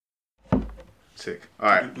Sick. All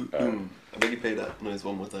right. I beg you play that noise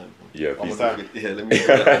one more time. Yeah, One more please. time. Yeah, let me play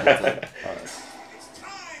that one more time. All right.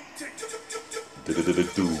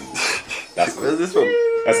 That's Where's this from?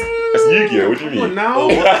 That's Yu-Gi-Oh! What do you Come on mean? now.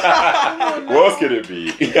 What else could it be?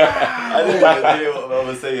 I didn't even hear what I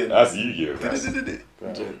was saying. That's Yu-Gi-Oh!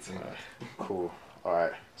 man. Cool. All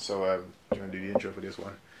right. So, do you want to do the intro for this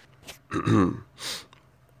one?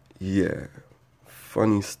 Yeah,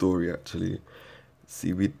 funny story actually.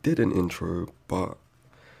 See, we did an intro, but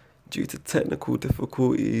due to technical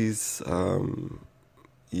difficulties,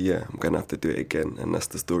 yeah, I'm gonna have to do it again, and that's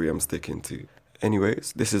the story I'm sticking to.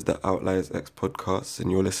 Anyways, this is the Outliers X podcast, and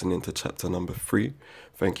you're listening to chapter number 3.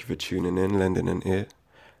 Thank you for tuning in, lending an ear,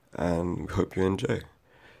 and we hope you enjoy.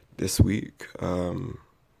 This week,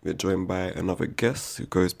 we're joined by another guest who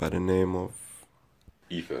goes by the name of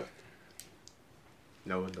Ether.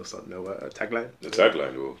 No tagline. The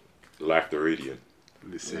tagline, or Life the Radiant.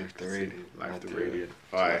 Life the Radiant. Life the Life the Radiant.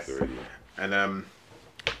 All right. Life the Radiant. And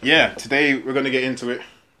yeah, today we're gonna get into it.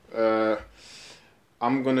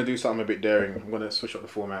 I'm gonna do something a bit daring. I'm gonna switch up the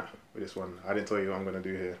format with this one. I didn't tell you what I'm gonna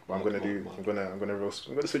do here, but I'm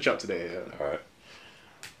gonna switch up today. Yeah.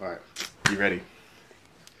 All right. You ready?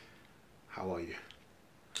 How are you?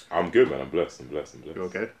 I'm good, man. I'm blessed. You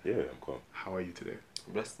okay? Yeah, I'm calm. How are you today?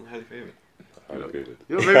 Blessed and highly favoured. I'm good.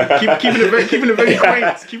 You're keeping it very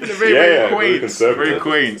quaint. Keeping it very Very quaint. conservative. Very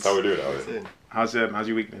quaint. That's how we're doing it. How's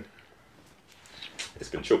your week been? It's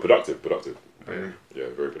been chill, productive. Yeah. Yeah,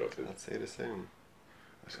 very productive. I'd say the same.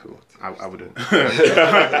 That's cool. I wouldn't.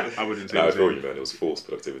 I wouldn't say Nah, I the feel same. you, man. It was forced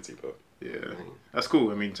productivity, but Yeah, that's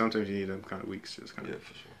cool. I mean, sometimes you need them kind of weeks to just kind Yeah, of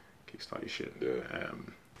for sure. kickstart your shit. yeah.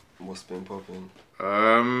 What's been popping?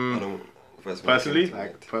 I Um, don't. First personally, one,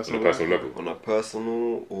 like On personal, a personal life? level. on a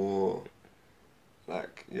personal or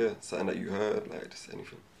like something that you heard, like just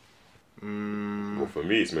anything. Well, for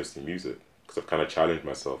me, it's mostly music. Because I've kind of challenged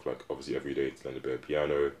myself, like, obviously every day to learn a bit of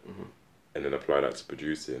piano and then apply that to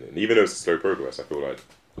producing. And even though it's slow progress, I feel like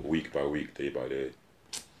week by week, day by day,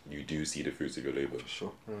 you do see the fruits of your labour. For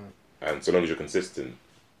sure. And so long as you're consistent,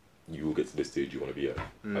 you will get to the stage you want to be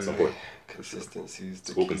at some point. Consistency is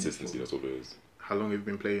the It's all key consistency, for- that's all it is. How long have you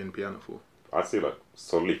been playing piano for? I'd say, like,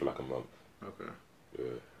 solidly for like a month. Okay. Yeah.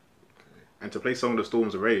 And to play Song of the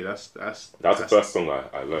Storms Array, that's That's the first song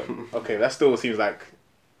I learned. okay. That still seems like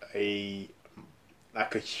a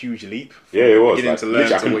huge leap. From Yeah, it was. beginning Like, to learn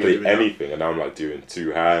literally, I to couldn't what you're play doing now. anything, and now I'm like doing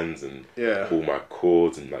two hands and Yeah. pull my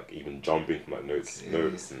chords and like even jumping from like notes to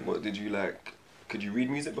notes. And What did you like? Could you read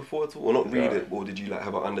music before at all, or not read No. it, or did you like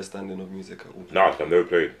have an understanding of music at all? no, I've never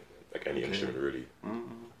played like any Okay. instrument really. Mm.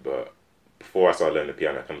 But before I started learning the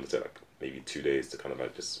piano, I kind of took like maybe 2 days to kind of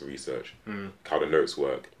like just research how the notes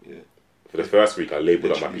work. Yeah. For the first week, I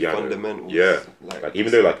labeled up my Literally piano. fundamentals. Yeah, Like, like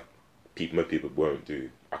even though like most people won't do,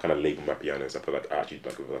 I kind of labeled my piano. So I put like actually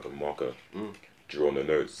like with like a marker, draw on the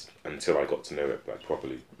notes until I got to know it like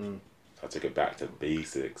properly. I took it back to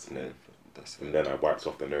basics, and then that's and it. then I wiped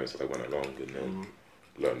off the notes as I went along, and then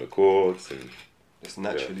learned the chords. And It's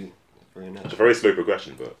naturally very it's a natural. very slow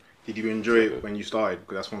progression, but Did you enjoy it when you started?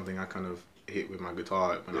 Because that's one thing I kind of hit with my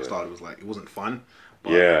guitar when I Yeah. started. Was like it wasn't fun.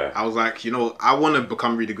 But Yeah. I was like, I want to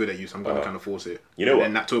become really good at you, so I'm gonna Uh-huh. kind of force it. You know and what?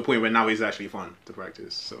 then that to a point where now it's actually fun to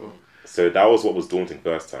practice. So that was what was daunting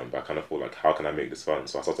first time. But I kind of thought like, how can I make this fun?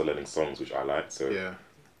 So I started learning songs which I liked. So yeah.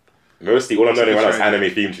 mostly all I'm learning right now is That's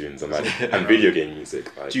anime theme tunes and like and video game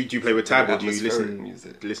music. Like, Do you play with tab or do you Atmospheric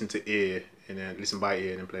music. listen to ear and then listen by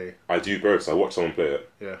ear and then play? I do both. So I watch someone play it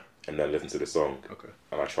Yeah. and then listen to the song. Okay.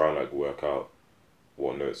 And I try and like work out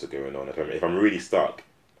what notes are going on. If I'm really stuck,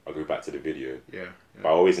 I'll go back to the video. Yeah. But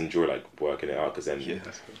I always enjoy like working it out because then Yeah.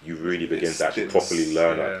 you really begin It to actually sticks. properly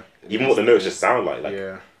learn Yeah. like even what the notes just sound like. Like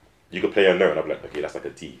Yeah. you could play a note and I'm like, okay, that's like a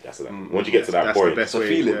D. That's like once you get to that That's point, the best It's a way.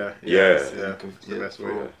 feeling. Yeah. Yeah. It's the best way.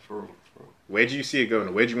 For real. Where do you see it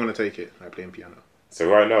going? Where do you want to take it? Like playing piano. So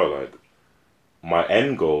right now, like, my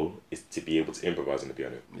end goal is to be able to improvise on the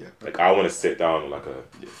piano. Yeah. Like, I want to sit down on like a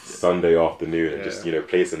Sunday afternoon and Yeah. just,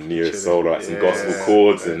 play some neo Chilling. soul, like some Yeah. gospel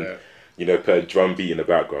chords Yeah. and, put a drum beat in the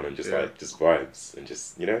background and just Yeah. just vibes and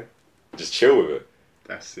just chill with it.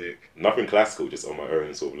 That's sick. Nothing classical, just on my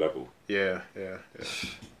own sort of level. Yeah.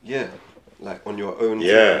 Yeah. Like on your own.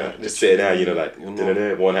 Yeah, like, just sitting there, literally, like, you're not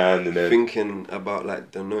da-da-da, one hand and then... thinking about like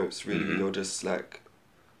the notes. Really, you're just like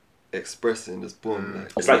expressing. Just boom.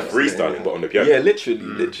 Like, It's like yeah, freestyling, yeah. but on the piano. Yeah, literally.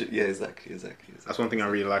 Yeah, exactly. That's one thing I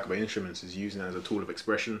really like about instruments is using it as a tool of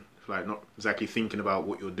expression. Like not exactly thinking about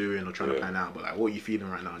what you're doing or trying to Yeah. plan out, but like what you're feeling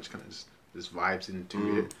right now, and just kind of just vibes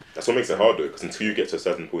into it. That's what makes it hard though, because until you get to a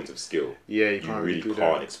certain point of skill, Yeah, you you can't really do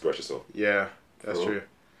can't that. express yourself. Yeah, that's Cool. true.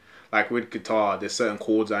 Like with guitar, there's certain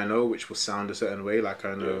chords I know which will sound a certain way. Like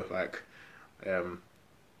I know, like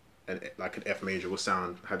like an F major will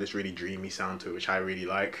have this really dreamy sound to it, which I really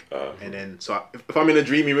like. And then if I'm in a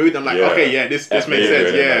dreamy mood, I'm like, okay, yeah, this makes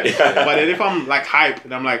sense, yeah. But then if I'm like hype,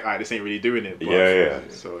 and I'm like, alright, this ain't really doing it. But,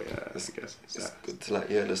 So yeah, I guess it's good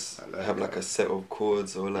to just have like a set of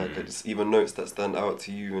chords or like just even notes that stand out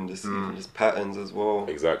to you, and just even just patterns as well.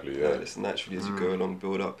 Exactly, yeah. Just naturally as you go along,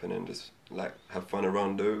 build up, and then just like have fun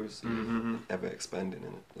around those, ever expanding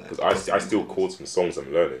in it. Because I steal chords from songs I'm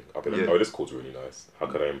learning. I'll be like, oh, this chord's really nice. How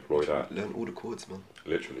could I employ that? Learn all the chords, man.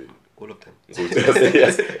 Literally. All of them.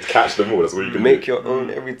 Yes, catch them all. That's what you can make do. your own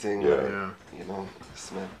everything. Yeah. You know,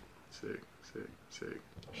 man. Sick.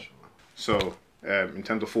 So, in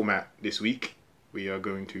terms of format this week, we are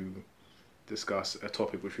going to discuss a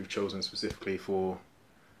topic which we've chosen specifically for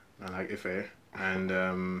Ife. And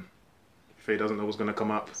Ife doesn't know what's going to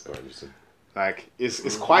come up. That's quite interesting. Like,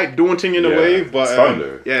 it's quite daunting in a way, but it's fun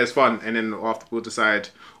though. Yeah, it's fun. And then after we'll decide,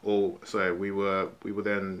 we will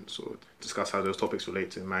then sort of discuss how those topics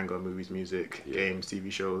relate to manga, movies, music, games,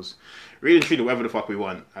 TV shows. Really and truly, whatever the fuck we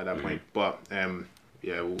want at that point. But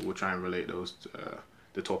we'll try and relate those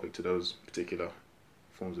the topic to those particular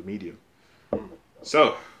forms of medium.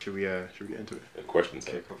 So, should we get into it? The questions.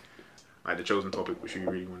 Like the chosen topic, which we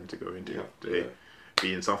really wanted to go into today,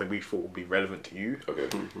 being something we thought would be relevant to you. Okay.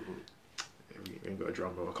 We ain't got a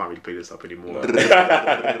drum roll. I can't really play this up anymore.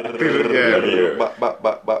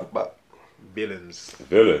 Villains.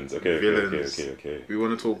 Okay. Villains. Okay. We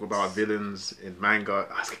want to talk about villains in manga.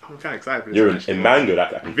 I'm kind of excited for this. You're in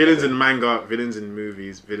manga. Villains in manga, villains in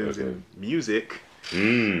movies, villains in music,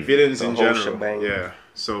 villains in general. Shebang. Yeah.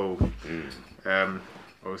 So,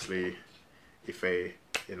 obviously, Ife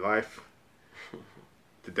in life,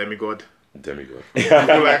 the demigod.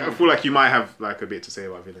 I feel like you might have like a bit to say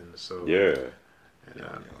about villains. So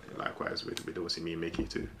and likewise with obviously me and Mickey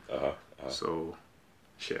too. So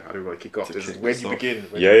shit, how do we want to kick off? Where do you begin?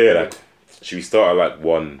 Like, should we start at like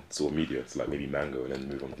one sort of media, so like maybe manga, and then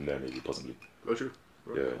move on from there, maybe possibly. Oh, true.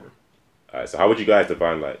 Yeah. Alright, so how would you guys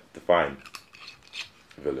define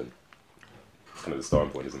villain? Kind of the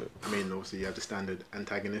starting point, isn't it? I mean, obviously you have the standard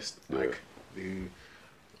antagonist, like you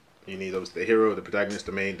need the hero, the protagonist,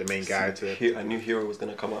 the main guy to. I knew hero was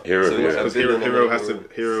gonna come up. Hero is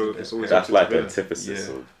always. That's like the antithesis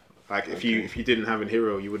of. Like if you didn't have a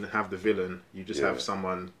hero, you wouldn't have the villain. You just have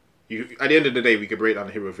someone. At the end of the day, we could break down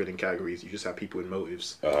the hero villain categories. You just have people in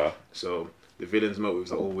motives. So the villain's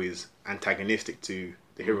motives are always antagonistic to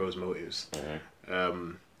the hero's motives.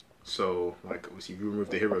 So like obviously, if you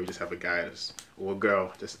remove the hero, you just have a guy or a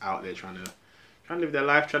girl just out there trying to live their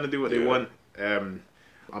life, trying to do what they want.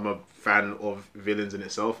 I'm a fan of villains in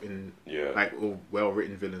itself, or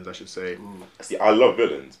well-written villains, I should say. See, I love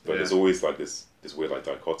villains, but there's always like this weird like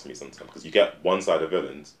dichotomy sometimes, because you get one side of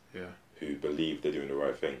villains who believe they're doing the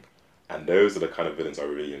right thing, and those are the kind of villains I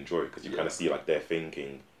really enjoy, because you kind of see like their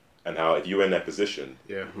thinking and how if you were in their position,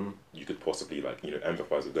 you could possibly like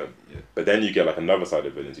empathize with them. But then you get like another side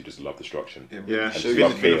of villains who just love destruction. Villain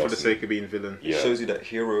for the sake of being villain. It shows you that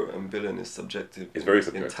hero and villain is subjective. It's very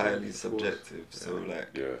subjective. Entirely subjective. So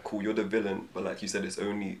cool, you're the villain, but like you said, it's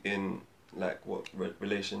only in like what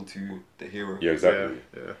relation to the hero. Yeah, exactly.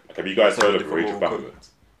 Like, have you guys heard of Rage of Bahamut?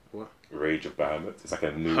 What? Rage of Bahamut. It's like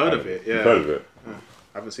a new. Heard of it? Yeah. You've heard of it? I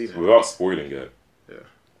haven't seen it. Without spoiling it. Yeah.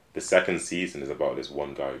 The second season is about this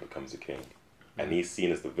one guy who becomes a king, and he's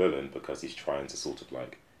seen as the villain because he's trying to sort of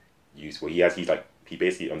like he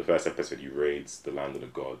basically on the first episode he raids the land of the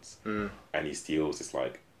gods, and he steals this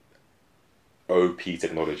like OP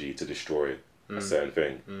technology to destroy a certain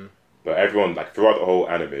thing. But everyone like throughout the whole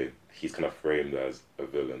anime, he's kind of framed as a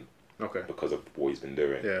villain. Because of what he's been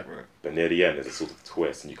doing. Yeah. Right. But near the end, there's a sort of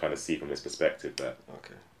twist, and you kind of see from his perspective that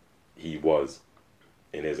he was,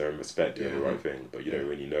 in his own respect, doing the right thing, but you don't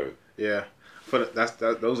really know. Yeah, but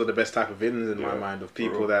those are the best type of villains in my mind, of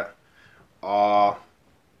people that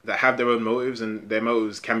have their own motives, and their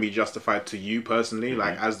motives can be justified to you personally,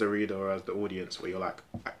 like as the reader or as the audience, where you're like,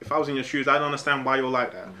 if I was in your shoes, I don't understand why you're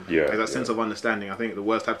like that. Like that sense of understanding. I think the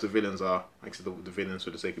worst types of villains are like the villains for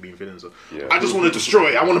the sake of being villains. I just want to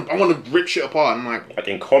destroy. I want to rip shit apart. And like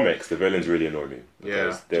in comics, the villains really annoy me.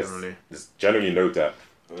 Yeah, there's generally no depth.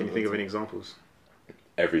 Can you think of any examples?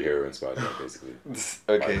 Every hero in Spider-Man, basically.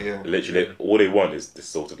 Literally, all they want is this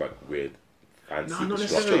sort of like weird, fancy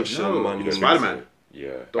destruction. No, Spider-Man.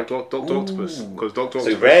 Yeah. Doctor Octopus. Because Doctor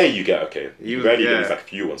Octopus. So rare you get, you rarely get these like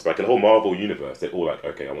few ones, but like in the whole Marvel universe, they're all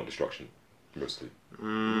like, I want destruction. Mostly.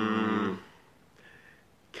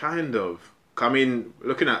 Kind of. I mean,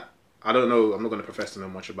 looking at, I don't know, I'm not going to profess to know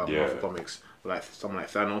much about Marvel comics, but like someone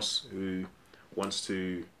like Thanos, who wants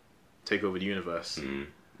to take over the universe.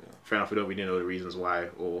 fair enough, we don't really know the reasons why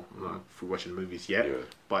or through watching the movies yet,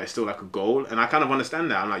 but it's still like a goal, and I kind of understand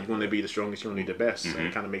that. I'm like, you want to be the strongest, you want to be the best, and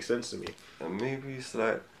it kind of makes sense to me. And maybe it's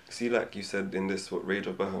like, see, like you said in this Rage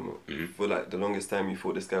of Bahamut, for like the longest time you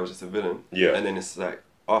thought this guy was just a villain, and then it's like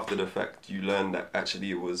after the fact you learn that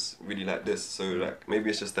actually it was really like this. So like maybe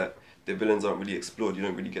it's just that the villains aren't really explored. You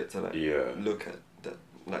don't really get to like look at that.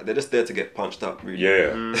 Like they're just there to get punched up,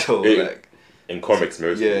 really. So like. In comics,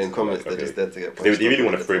 mostly. Yeah, in comics, they're just there to get punched. They really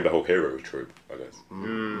want to frame the whole hero trope, I guess.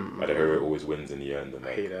 Like the hero always wins in the end, and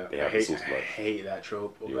like, I hate that. I hate that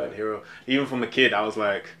trope of that hero. Even from a kid, I was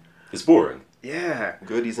like, it's boring. Yeah,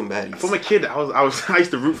 goodies and baddies. From a kid, I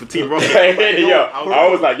used to root for Team Rocket. I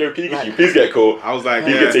was like, yo, Pikachu, please get cool. I was like,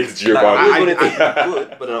 you get taken to Giovanni. I always wanted to be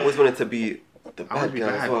good, but I always wanted to be the bad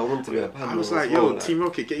guy as well. I wanted to be a bad. I was like, yo, Team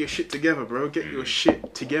Rocket, get your shit together, bro. Get your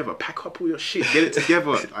shit together. Pack up all your shit. Get it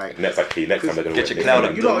together. Like next time they're gonna get your cloud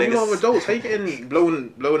up. You know, adults. How you getting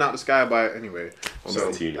blown out the sky by anyway?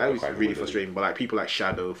 So that was really frustrating. But like people like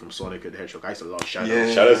Shadow from Sonic and the Hedgehog, I used to love Shadow.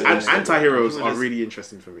 Yeah. Shadow's anti-heroes are really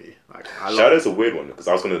interesting for me. Like Shadow's a weird one because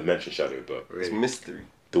I was going to mention Shadow, but it's mystery.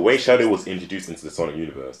 The way Shadow was introduced into the Sonic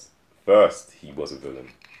universe, first he was a villain,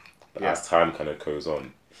 but as time kind of goes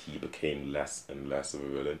on, he became less and less of a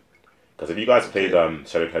villain. Because if you guys played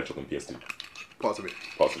Shadow the Hedgehog on PS2, parts of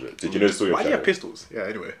it. Did you know the story of Shadow? Why do you have pistols? Yeah,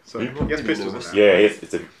 anyway. So he has pistols in that.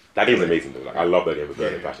 Yeah, that game's amazing though. Like I love that game with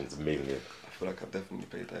Burning Passion. It's an amazing game. I feel like I've definitely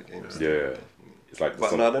played that game. Yeah. It's like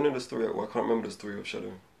but no, I don't know the story. I can't remember the story of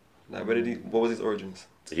Shadow. Like, what was his origins?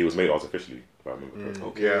 He was made artificially, if I remember.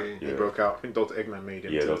 Okay. Yeah, he broke out. I think Dr. Eggman made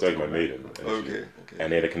him. Yeah, Dr. Eggman made him. Okay.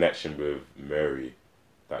 And they had a connection with Mary,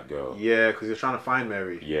 that girl. Yeah, because he was trying to find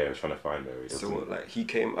Mary. Yeah, he was trying to find Mary. So like he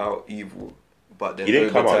came out evil, but then he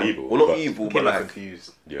didn't come out evil. Well, not evil, but like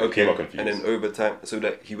confused. Yeah, he came out confused. And then over time, so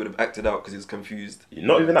that he would have acted out because he was confused.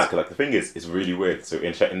 Not even that, because like the thing is, it's really weird. So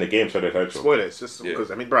in the game Shadow the Hedgehog. Spoiler, it's just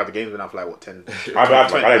because I mean, bro, the game's been out for like what 10. I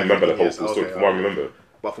don't remember the whole story. From what I remember.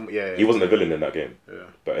 But from he wasn't a villain in that game. Yeah.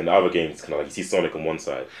 But in the other games, kind of like you see Sonic on one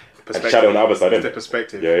side, and Shadow on the other side. It's the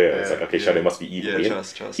perspective. Yeah. It's like okay, Shadow must be evil. Yeah,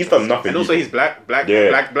 he's done nothing. And also he's black. Black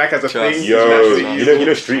has a thing. Yo, you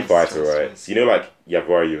know Street Fighter, right? So you know like you have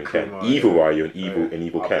Ryu and Ken, evil Ryu and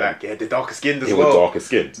evil Ken. Black. Yeah, they're darker skinned as well. They were darker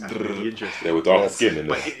skinned. Really interesting. They were darker skinned.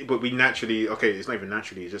 But we naturally, it's not even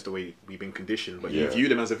naturally. It's just the way we've been conditioned. But you view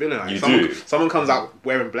them as a villain. Like, you do. Someone comes out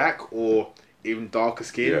wearing black or even darker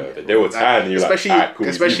skin. Yeah, they were tan. And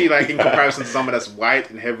especially like in comparison to someone that's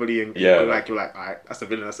white and heavily and you're like, alright, that's the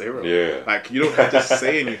villain, that's the hero. Yeah. Like you don't have to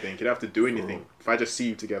say anything. You don't have to do anything. If I just see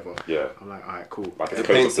you together, I'm like, alright, cool. Like it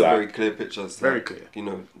paints a very clear picture. Very clear. You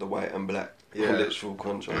know, the white and black. Yeah. Literal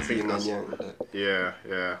contrast. Yeah.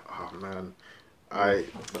 Oh man.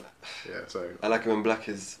 Sorry. I like it when black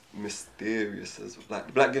is mysterious as well.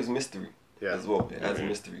 Like black gives mystery as well. It adds a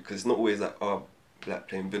mystery because it's not always like black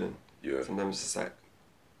playing villain. Yeah. Sometimes it's just like,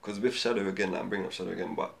 because with Shadow again, I'm bringing up Shadow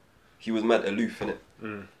again, but he was mad aloof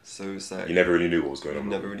innit. So it's like you never really knew what was going on. You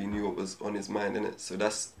never really knew what was on his mind innit. So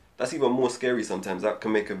that's even more scary sometimes. That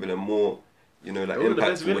can make a villain more, like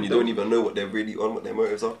impactful when you don't even know what they're really on, what their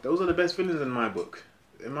motives are. Those are the best villains in my book.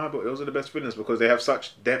 Those are the best villains because they have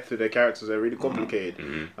such depth to their characters. They're really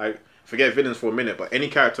complicated. Like forget villains for a minute, but any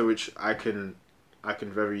character which I can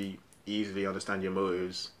very easily understand your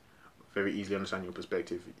motives. Very easily understand your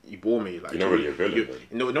perspective. You bore me. Like you're not really a villain.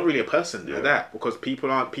 Not really a person like that because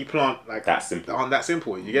people aren't like that simple. Aren't that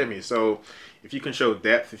simple. You get me? So if you can show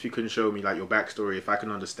depth, if you can show me like your backstory, if I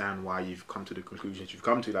can understand why you've come to the conclusions you've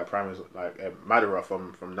come to, like Madara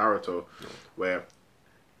from Naruto, where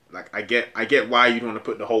like I get why you'd want to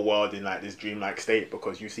put the whole world in like this dreamlike state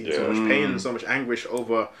because you've seen so much pain and so much anguish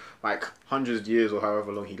over like hundreds of years or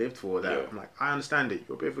however long he lived for. That I'm like, I understand it.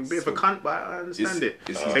 You're a bit of a cunt, but I understand it.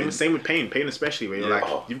 Same with pain especially where you're like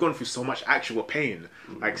you've gone through so much actual pain,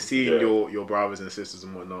 like seeing your brothers and sisters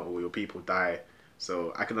and whatnot or your people die.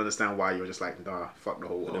 So I can understand why you're just like, nah, fuck the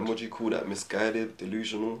whole world. And then what do you call that? Misguided,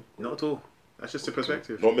 delusional? Not at all. That's just a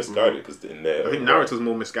perspective. Not misguided because in there. I think Naruto's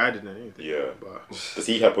more misguided than anything. Yeah, because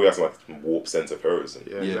he has some like warped sense of heroism.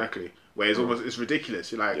 Yeah, exactly. Where it's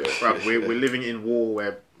ridiculous. You're like, bruv, we're living in war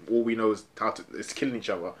where all we know is it's killing each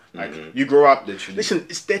other. Like you grow up. Literally. Listen,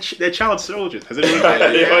 it's they're child soldiers. Has anyone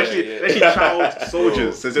they're actually child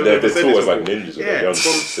soldiers. They're always like ninjas. Yeah,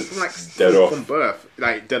 from birth,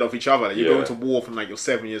 like dead off each other. Like, you go into war from like you're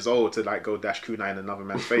 7 years old to like go dash kunai in another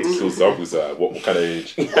man's face. What kind of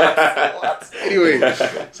age? Anyway,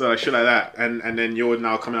 so like shit like that, and then you're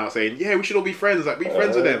now coming out saying, yeah, we should all be friends. Like be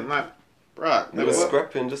friends with them. I'm like, bruh, they were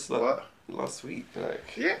scrapping just like last week. Like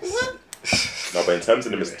what? No, but in terms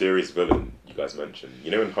of the mysterious villain you guys mentioned,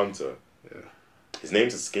 in Hunter, His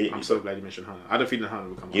name's escaped me. I'm so glad you mentioned Hunter. I don't think the Hunter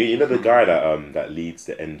will come up. You know the guy that leads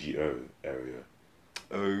the NGO area?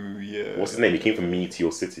 Oh, yeah. What's his name? He came from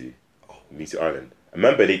Meteor City. Meteor Island. I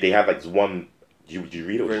remember they had like this one... Did you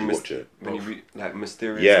read it or did you watch it? When you read, like,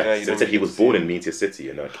 mysterious guy. Yeah, so it said he was born in Meteor City.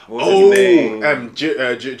 And like,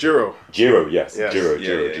 Jiro. Jiro, yes. Yes. Jiro.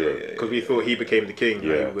 Because we thought he became the king.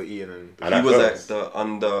 Yeah. We were eating and he was like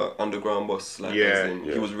the underground boss. Like,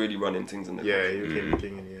 he was really running things in the country. He became the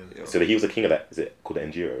king in the end. So he was the king of that, is it called the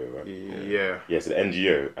NGO, right? Yeah. Yeah, so the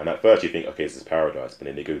NGO, and at first you think, okay, this is paradise, but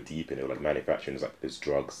then they go deep and they're like manufacturing like these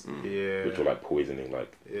drugs, which were like poisoning,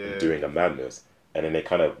 like doing a madness. And then they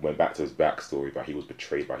kind of went back to his backstory, but he was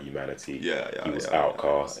betrayed by humanity. He was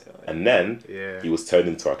outcast. And then he was turned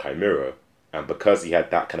into a chimera. And because he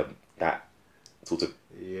had that sort of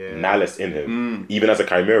malice in him, even as a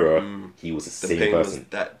chimera, he was the same person. Was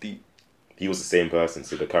that deep. He was the same person,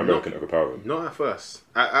 so the chimera couldn't overpower him. Not at first.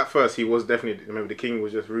 At first, he was definitely... Remember, the king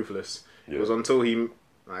was just ruthless. It was until he,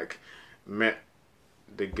 like, met...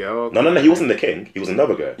 the girl. No, he wasn't the king. He was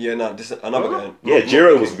another guy. Yeah, no, this is another guy. Yeah,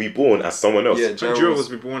 Jiro was reborn as someone else. Yeah, Jiro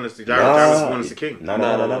was reborn as the Jiro was born as the king.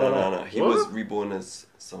 No. He was reborn as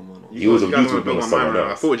someone else. He was reborn as someone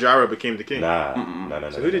else. I thought Jiro became the king. No.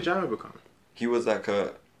 So who did Jiro become? He was like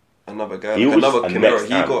another guy. He like was another chimera. He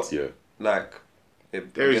got like.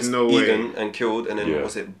 There is no eaten and killed, and then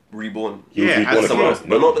was it reborn? He was reborn as someone else.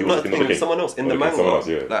 But not someone else in the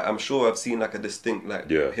manga. Like I'm sure I've seen like a distinct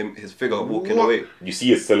his figure walking away. You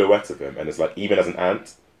see a silhouette of him, and it's like even as an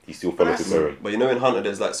ant, he still follows his own. But you know, in Hunter,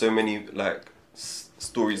 there's like so many like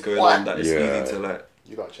stories going on that it's easy to like.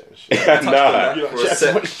 You gotta check this shit.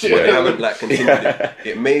 I haven't like continued it.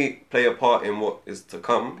 It may play a part in what is to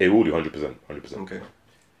come. It will do 100%. Okay.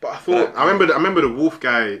 But I thought I remember the wolf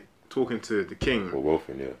guy talking to the king. Or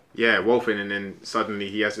Wolfen, Wolfen, and then suddenly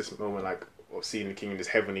he has this moment like of seeing the king in this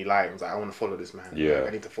heavenly light. He was like, I want to follow this man. Like, I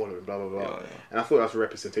need to follow him, blah blah blah. And I thought that was a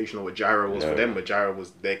representation of what Jiro was for them, but Jiro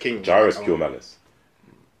was their king. Jiro's pure malice.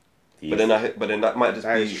 But then that might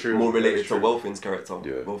just be more related to Wolfen's character.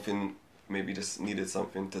 Wolfen maybe just needed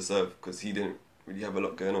something to serve because he didn't really have a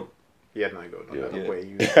lot going on. He had nothing going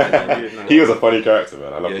on. He was a funny character,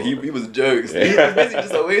 man. I love him. He was jokes. He was basically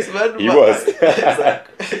just a waste man. He was.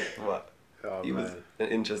 He was an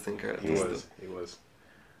interesting character. He was.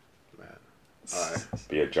 Man. Alright.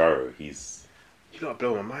 But yeah, Jiro, he's... You know,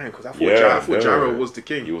 blow my mind because I thought Jiro was the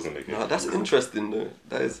king. He wasn't the king. No, that's interesting though.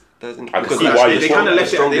 That is interesting. I can see why they kind of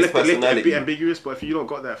left it a bit ambiguous, but if you don't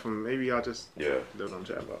got that from maybe I just don't know what I'm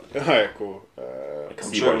chatting about. Alright, cool.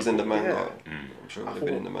 I'm sure it was in the manga. I'm sure it would have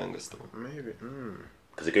been in the manga still. Maybe.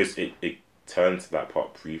 Because it turned to that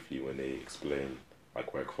part briefly when they explain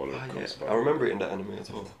like where Qualo comes from. I remember it in the anime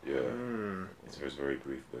as well. Yeah. It was very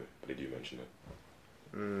brief though, but they do mention it.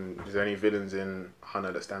 Is there any villains in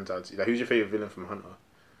Hunter that stands out to you? Like, who's your favourite villain from Hunter?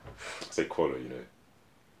 I'd say Qualo, you know.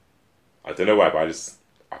 I don't know why, but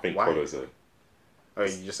I think Qualo's a... Oh,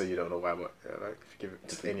 you just said you don't know why, but like, if you give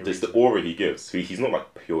it any just reason. the aura he gives. He's not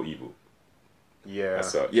like pure evil. Yeah.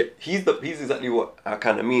 Yeah, he's exactly what I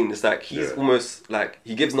kind of mean. It's like he's almost like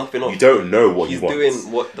he gives nothing off. You don't know what he wants. He's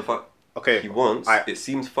doing what the fuck he wants. I, it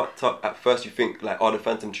seems fucked up at first. You think like, the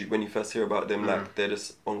Phantom Troop, when you first hear about them, like they're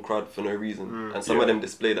just on crowd for no reason, and some of them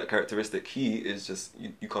display that characteristic. He is just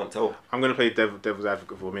you can't tell. I'm gonna play devil's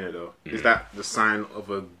advocate for a minute though. Is that the sign of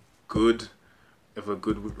a good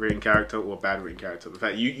written character or a bad written character? The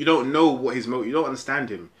fact you don't know what his motive, you don't understand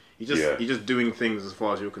him. He's just doing things as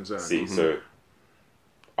far as you're concerned. See, so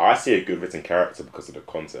I see a good written character because of the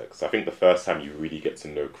context. I think the first time you really get to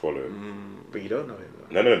know Qualo, but you don't know him.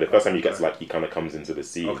 No. The first time you get to he kind of comes into the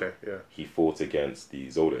scene. Okay, yeah. He fought against the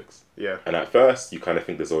Zoldycks. Yeah. And at first, you kind of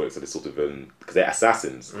think the Zoldycks are this sort of villain because they're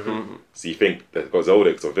assassins. So you think that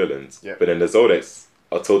Zoldycks are villains, but then the Zoldycks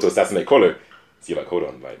are told to assassinate Qualo. So you're like, hold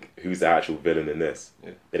on, like who's the actual villain in this?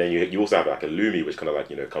 Yeah. And then you also have like a Lumi, which kind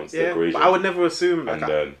of comes to the equation. But I would never assume. And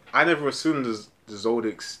I never assumed the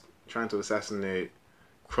Zoldycks trying to assassinate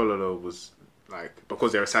Qualo was like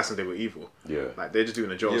because they're assassins, they were evil. Yeah, like they're just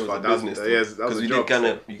doing a job. Because you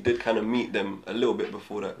did kind of meet them a little bit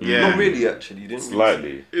before that. Yeah, not really actually. You didn't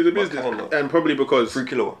slightly. It's a business, and probably because through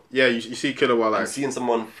Killua. Yeah, you see Killua and seeing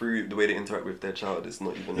someone through the way they interact with their child is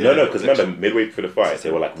not even. No, because remember midway through the fight, they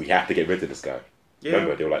were like, we have to get rid of this guy. Yeah.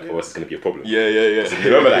 Remember, they were like, "Oh, this is going to be a problem." Yeah.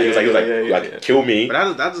 Remember that? He was like, "Kill me."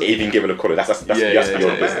 But that's even give it a collar. That's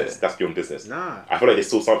beyond business. That's beyond business. Nah, I feel like they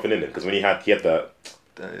saw something in him because when he had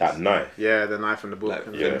that knife. Yeah, the knife and the book.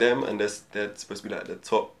 Like, them and they're supposed to be like the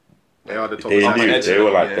top. They are the top. They knew they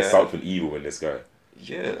were like there's something evil in this guy.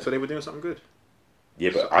 Yeah. So they were doing something good.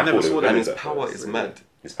 Yeah, but so I never saw that. And his power is mad.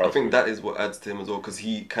 I think that is what adds to him as well because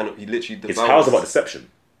he literally devoured. His power's about deception.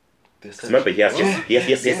 remember, he has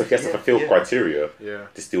to fulfill criteria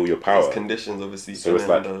to steal your power. There's conditions, obviously. So it's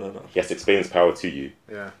like he has to explain his power to you.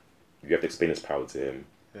 Yeah. You have to explain his power to him.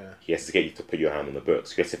 Yeah. He has to get you to put your hand on the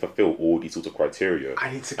books. He has to fulfill all these sorts of criteria.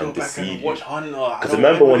 I need to go back and watch Hunter. Because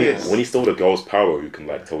remember when he stole the girl's power, who can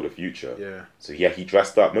like tell the future. Yeah. So he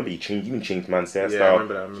dressed up. Remember he even changed man's hairstyle. Yeah, I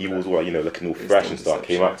remember that. He was looking all fresh and stuff.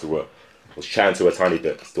 Came up to her, was chatting to her tiny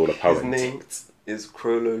bit, stole the power. His name is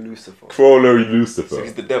Crollo Lucifer. Lucifer. So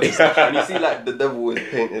he's the devil. And you see, like, the devil is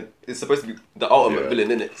painted. It's supposed to be the ultimate villain,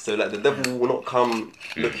 innit? So like the devil will not come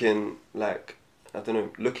looking like, I don't know,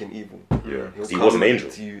 looking evil. Yeah. He was an angel.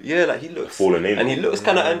 To you. Yeah, like he looks. A fallen angel. And he looks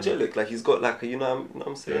kind of angelic. Like he's got like a, you know what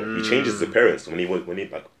I'm saying? He changes his appearance when he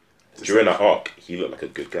like during that arc. He looked like a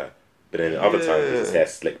good guy. But then other times his hair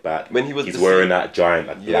slicked back. When he's wearing that giant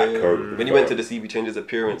black coat. When he went to the sea, he changed his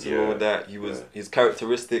appearance and all that. He was his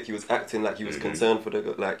characteristic. He was acting like he was concerned for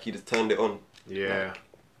like he just turned it on. Yeah. Like,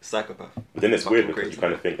 psychopath. But then it's weird because you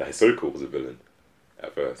kind of think that Hisoka was a villain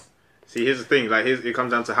at first. See, here's the thing. Like, it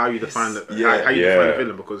comes down to how you define how you define a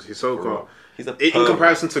villain. Because Hisoka, he's a in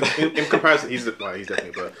comparison, he's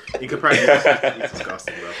definitely. But in comparison, he's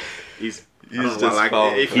disgusting, bro. He's just like.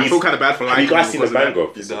 I feel kind of bad for liking. You guys seen the manga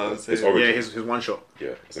of his origin? Yeah, his one shot.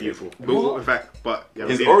 Yeah, it's beautiful. But, in fact,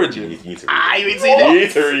 his origin. You need to read it. You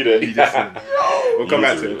need to read it. We'll come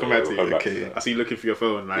back to it. Okay. I see you looking for your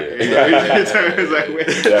phone. Like, it's like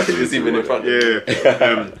it's even in front. Yeah.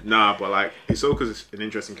 Nah, but like Hisoka's an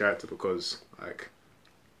interesting character because like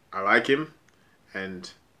I like him,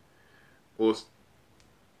 and also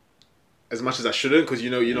as much as I shouldn't, because you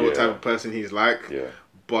know what type of person he's like. Yeah.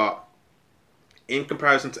 But in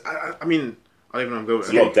comparison to, I mean, I don't even know I'm going.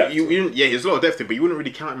 There's a lot of depth. There's a lot of depth, but you wouldn't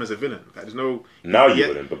really count him as a villain. Like, there's no. Now you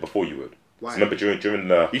wouldn't, but before you would. Why? So remember during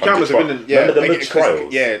the you count him as a villain. Yeah, remember the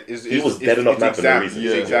trials. Yeah, he was dead enough now for no reason.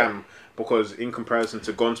 His exam. Because in comparison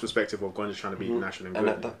to Gon's perspective of Gon is trying to be natural and good. And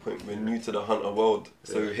at that point, we're new to the Hunter world.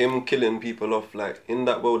 So him killing people off, like, in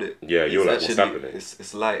that world, you're like, what's happening?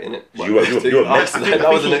 It's light, innit? You're next.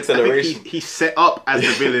 That was the next generation. He set up as the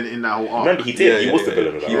villain in that whole arc. Remember, he did. He was the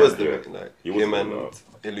villain of that. He was the villain. Like, him and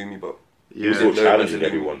Illumi, but... He was all challenging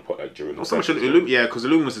everyone during the Illumi, because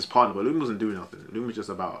Illumi was his partner, but Illumi wasn't doing nothing. Illumi was just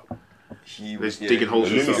about... He was digging holes.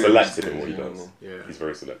 Illumi's selective in what he does. Yeah. He's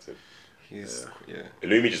very selective.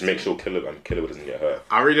 Illumi just makes sure Killer doesn't get hurt.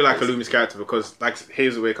 I really like Illumi's character because, like,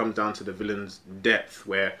 here's where it comes down to the villain's depth.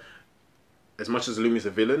 Where, as much as Illumi's a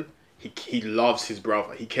villain, he loves his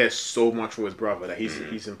brother. He cares so much for his brother that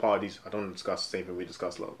he's imparted. I don't discuss the same thing we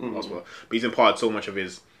discussed last one, but he's imparted so much of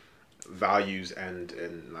his values and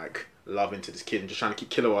like love into this kid and just trying to keep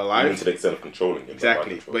Killer alive. Even to the extent of controlling him.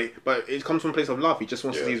 Exactly, but it comes from a place of love. He just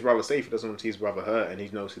wants to see his brother safe. He doesn't want to see his brother hurt, and he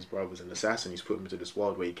knows his brother's an assassin. He's put him into this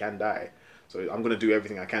world where he can die. So I'm gonna do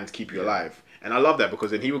everything I can to keep you alive, and I love that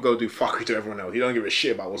because then he will go do fuckery to everyone else. He don't give a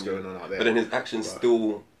shit about what's going on out there. But then his actions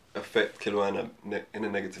still affect Killer in a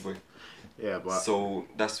negative way. Yeah, but so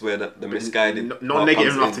that's where the misguided not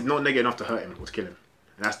negative enough to hurt him or to kill him.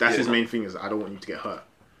 And that's his main thing is I don't want you to get hurt.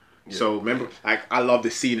 Yeah. So remember, like I love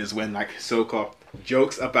this scene is when like Hisoka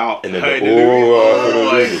jokes about and then the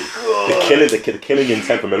killing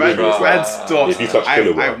intent from Illumi. Stop. If you touch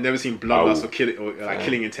Killer, I've never seen bloodlust or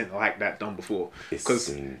killing intent like that done before.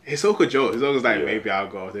 Because Hisoka's like maybe I'll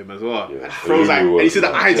go with him as well. Yeah. And Fro's like, and you see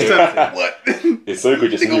the eyes turn. What?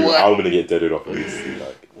 Hisoka just knew I'm gonna get deaded off.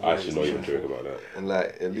 Like I should not even joke about that. And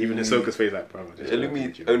like even Hisoka's face like, bro.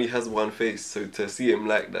 Illumi only has one face, so to see him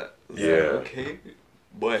like that, okay.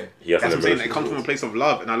 Boy, that's what I'm saying. It comes from a place of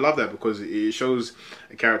love, and I love that because it shows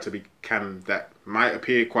a character that might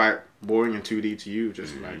appear quite boring and 2D to you.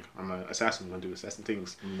 Just like I'm an assassin, I'm gonna do assassin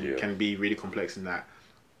things. Can be really complex in that.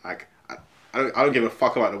 Like I don't give a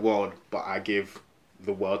fuck about the world, but I give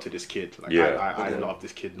the world to this kid. Like I love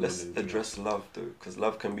this kid. Let's address love though, because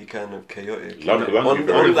love can be kind of chaotic. On villains,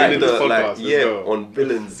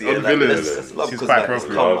 on villains. Let's love because like it's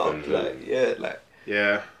come up,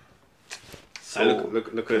 So look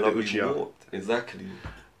at the Uchiha. Exactly.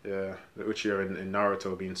 Yeah, the Uchiha in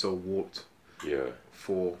Naruto being so warped. Yeah.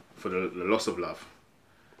 For the loss of love.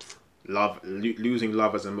 Losing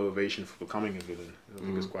love as a motivation for becoming a villain. I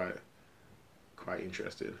think it's quite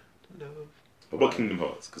interesting. Love. What about Kingdom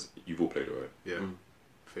Hearts? Because you've all played it, right? Yeah.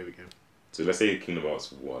 Favorite game. So let's say Kingdom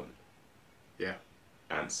Hearts 1. Yeah.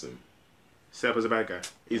 Ansem. Set up as a bad guy.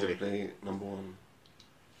 Easily. Play number 1.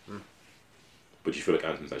 But you feel like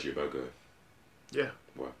Anthem's actually a bad guy? Yeah.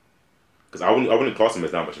 Why? Because I wouldn't class him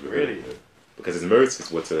as that much of a villain. Really? Because his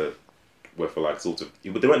motives were for like sort of...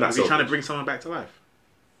 But they weren't that Was he trying to bring someone back to life?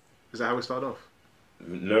 Is that how it started off?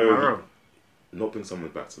 No. Not bring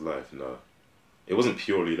someone back to life, no. it wasn't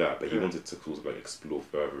purely that, but he wanted to sort of like explore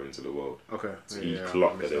further into the world. Okay. So he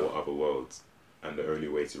clocked that there were other worlds, and the only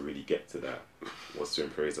way to really get to that was to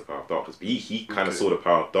embrace the power of darkness. But he kind of saw the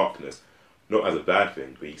power of darkness not as a bad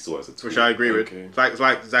thing, but he saw it as a tool. Which I agree with. It's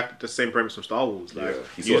like exactly the same premise from Star Wars. Like,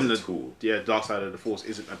 he saw it as a tool. Dark side of the Force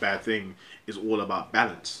isn't a bad thing. It's all about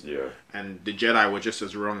balance. Yeah. And the Jedi were just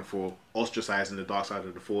as wrong for ostracizing the dark side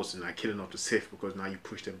of the Force and like killing off the Sith, because now you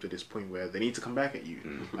push them to this point where they need to come back at you.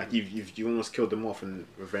 Like you almost killed them off, and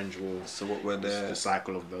revenge will. So what were the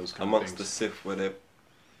cycle of those kind amongst of the Sith? Were there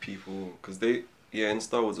people? Because they in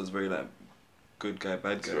Star Wars it was very like good guy, bad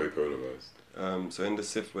guy. It's very polarized. So in the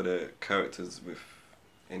Sith were there characters with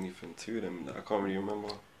anything to them that I can't really remember.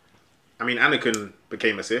 I mean, Anakin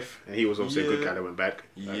became a Sith, and he was also a good guy that went bad.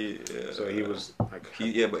 So he was like... but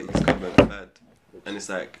he's kind of went bad. And it's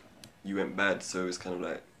like, you went bad, so it's kind of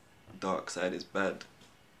like, dark side is bad,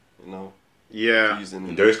 you know? Yeah.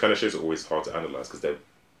 And those kind of shows are always hard to analyse, because they're,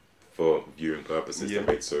 for viewing purposes, they're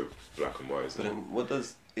made so black and white. But then what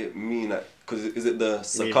does it mean? Like, because is it the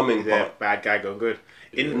succumbing part? Bad guy going good.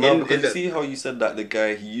 Because see how you said that the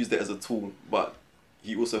guy, he used it as a tool, but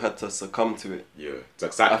he also had to succumb to it. Yeah, it's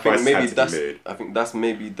like sacrifice had to be made. I think that's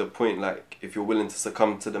maybe the point. Like, if you're willing to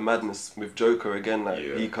succumb to the madness with Joker again, like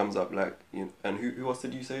he comes up like, and who else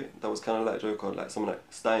did you say that was kind of like Joker? Like someone like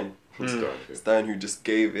Stein. Stein, who just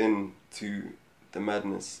gave in to the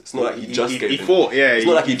madness. It's not like he just gave in. He fought. Yeah, it's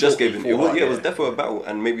not like he just gave in. It was definitely a battle,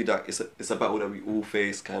 and maybe that it's a battle that we all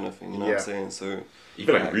face, kind of thing. You know what I'm saying? So.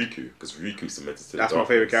 Even like Riku, because Riku cemented to the darkness. That's my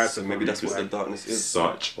favourite character. So maybe that's what the darkness is.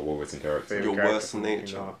 Such a well-written character. Your worst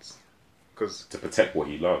nature. Because to protect what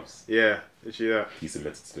he loves. Yeah, literally that. He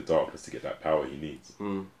submitted to the darkness to get that power he needs.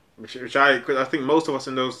 Which I think most of us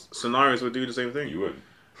in those scenarios would do the same thing. You would.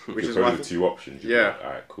 Which is why the two options. Like,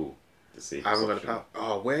 alright, cool. I haven't got a power.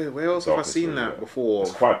 Oh, where else have I seen that before?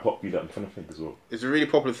 It's quite popular. I'm trying to think as well. It's a really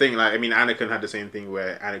popular thing. Like, I mean, Anakin had the same thing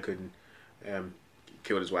where Anakin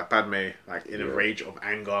killed his wife Padme, like in a rage of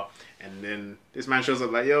anger, and then this man shows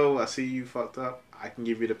up like, "Yo, I see you fucked up. I can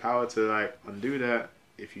give you the power to like undo that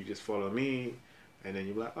if you just follow me." And then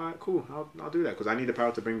you're like, "All right, cool. I'll do that because I need the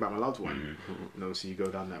power to bring back my loved one." And obviously you go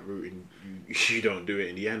down that route and you don't do it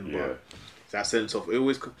in the end, but it's that sense of it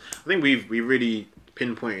always. I think we really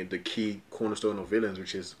pinpointed the key cornerstone of villains,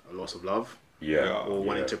 which is a loss of love, or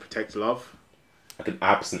wanting to protect love, like an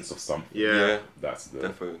absence of something. Yeah, that's the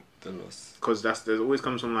definitely. The loss, because there's always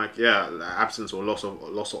comes from like the absence or loss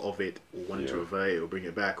of it, or wanting to avert it or bring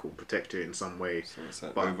it back or protect it in some way. So it's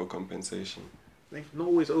like overcompensation. Not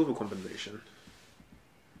always overcompensation.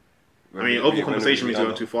 I mean, overcompensation means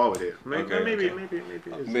going too far with it. Maybe it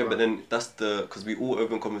is. Yeah, but then that's because we all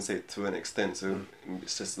overcompensate to an extent, so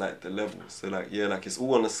it's just like the level. So like like it's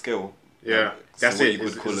all on a scale. Yeah, like, that's so it.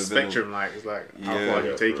 It's a spectrum. Like it's like how far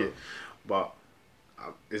you take it. But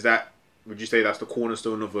is that? Would you say that's the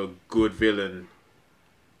cornerstone of a good villain?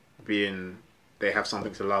 Being they have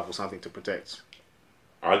something to love or something to protect.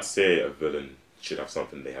 I'd say a villain should have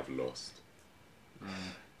something they have lost.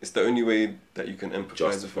 It's the only way that you can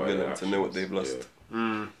empathize with a villain to know what they've lost.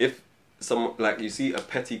 If some like you see a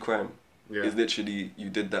petty crime, is literally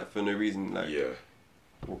you did that for no reason.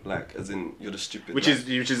 Like as in you're the stupid. Which is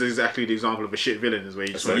exactly the example of a shit villain, is where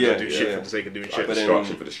you just want to do shit for the sake of doing shit.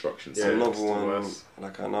 Destruction for destruction. Another one,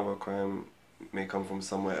 like another crime, may come from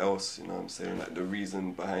somewhere else. You know what I'm saying? Like the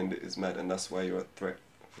reason behind it is mad, and that's why you're a threat.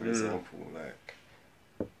 For example, like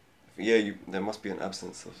there must be an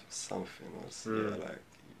absence of something else. I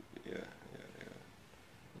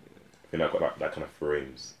think that kind of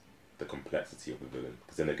frames the complexity of the villain,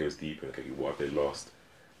 because then it goes deeper. Okay, what have they lost?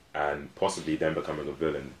 And possibly then becoming a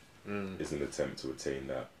villain is an attempt to attain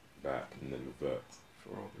that back and then revert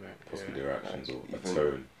possibly their actions or a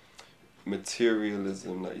tone.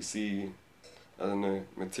 Materialism, like you see, I don't know,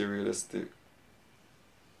 materialistic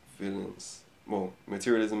villains. Well,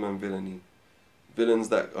 materialism and villainy. Villains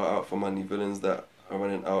that are out for money, villains that are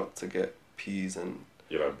running out to get peas and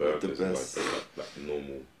like burglars, the best. Like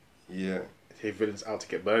normal. Yeah. Hey, villains out to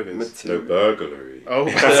get burgers. No burglary. Oh,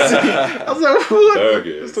 I was like, what?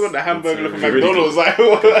 Burgers. It's talking the hamburger from McDonald's. Like,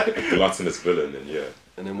 what? Gluttonous villain, and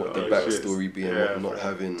And then what the backstory being not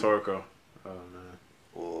having. Toriko. Oh man.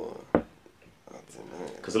 Or I don't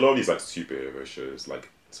know. Because a lot of these like superhero shows,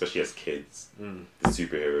 like especially as kids, the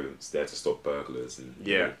superheroes there to stop burglars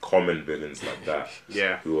and common villains like that.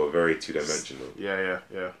 Who are very two-dimensional. Yeah.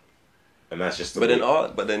 And that's just.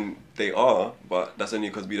 But then they are. But that's only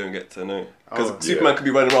because we don't get to know. Because Superman could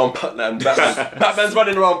be running around, Batman's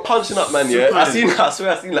running around punching up, man. Yeah, I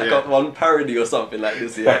swear I seen like one parody or something like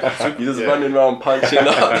this. Yeah, he's just running around punching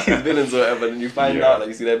up these villains or whatever, and you find out like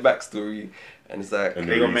you see their backstory, And it's like... And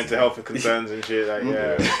they got mental health concerns and shit, like,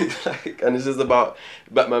 like, and it's just about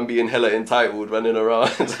Batman being hella entitled, running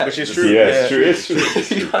around. Like, which is true. Yeah, it's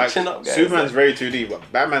true. Like, Superman's very 2D, but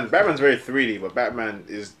Batman's very 3D, but Batman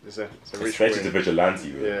is a rich especially the vigilante,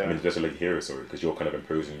 yeah. I mean, just like hero, sorry, because you're kind of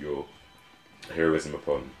imposing your heroism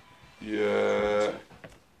upon. Yeah.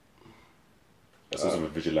 That's also a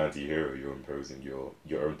vigilante hero. You're imposing your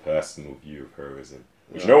own personal view of heroism,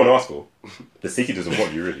 which no one asked for. The city doesn't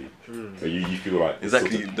want you really. So you feel like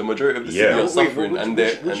exactly sort of, the majority of the city are suffering, and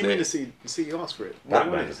they. What do you mean the city asked for it?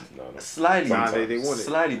 Batman. No. Slightly, they want it.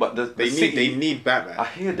 Slightly, but the city, they need Batman. I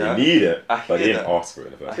hear that. They need it, I hear but they didn't that. ask for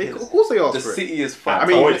it. Of course they asked the for it. The city is fucked. I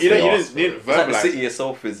mean, you didn't it's verbalize. like the city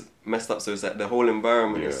itself is messed up, so it's like the whole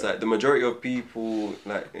environment. Yeah. It's like the majority of people,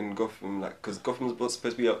 like in Gotham, like because Gotham's supposed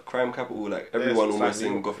to be a crime capital, like everyone it's almost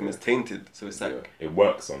like in Gotham is tainted. So it's like it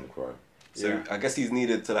works on crime. So I guess he's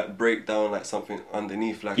needed to like break down like something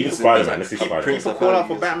underneath, like even Spider-Man. Let's see People Spider-Man. call out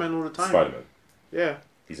for Batman all the time. Spider-Man. Yeah.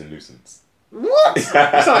 He's a nuisance. What? You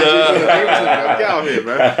sound like J. Jonah Jameson, man. Get out of here,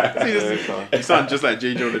 man. You sound just like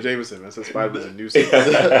J. Jonah Jameson, man. So Spider-Man's a nuisance.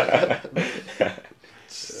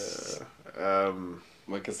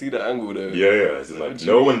 I can see the angle though. Yeah. It's like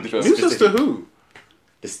no one. Nuisance to who?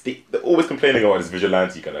 They're always complaining about this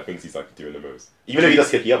vigilante kind of thinks he's like doing the most. Even though he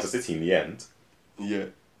does he helps the city in the end. Yeah.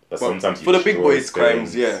 But sometimes he for the big boys' destroys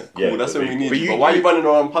crimes, things. cool. That's when we need But you. But why are you running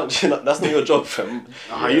around punching up? That's not your job, fam.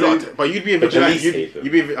 But you'd be a vigilante.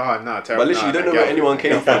 You'd be. Oh no, terrible. But literally, you don't know where anyone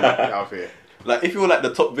came from. Get out of here. Like if you're like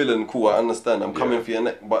the top villain, cool, I understand. I'm coming for your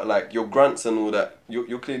neck, but like your grants and all that,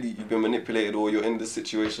 you're clearly you've been manipulated or you're in this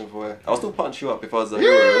situation for where I'll still punch you up if I was a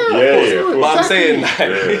hero. Yeah. But I'm saying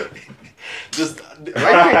like, just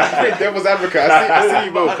devil's advocate. I see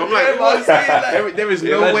you both. I'm like, there is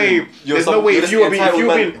no way. There's no way if you were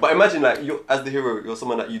being. But imagine like you as the hero, you're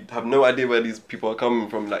someone that you have no idea where these people are coming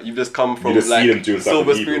from. Like you've just come from like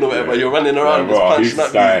Silver Spoon or whatever. You're running around just punching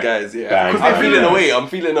up these guys. Yeah, I'm feeling away.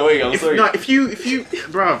 I'm sorry. No, if you,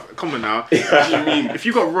 bruv, come on now. What do you mean? If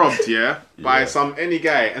you got robbed, by any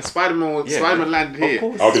guy, and Spider-Man landed here.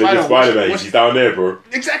 I'll be like Spider-Man. He's down there, bro.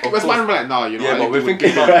 Exactly. But Spider-Man like, no, you know. Yeah, but we're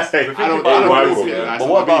thinking about. But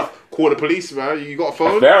what about call the police, bro? You got a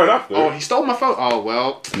phone? Fair enough. Though. Oh, he stole my phone. Oh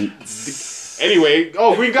well. Anyway,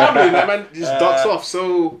 Green Goblin, that man just ducks off.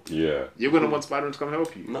 So you're gonna want Spider-Man to come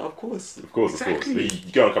help you? No, of course. Exactly.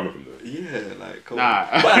 You get on coming from there. Yeah, like Nah.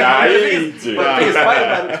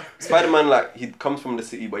 Spider-Man, like he comes from the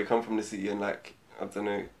city, but he comes from the city and like I don't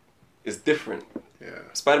know, it's different. Yeah.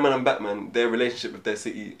 Spider-Man and Batman, their relationship with their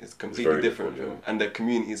city is completely different, and their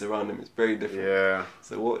communities around them is very different. Yeah.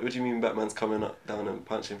 So what do you mean Batman's coming up down and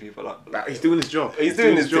punching people up? He's doing his job. He's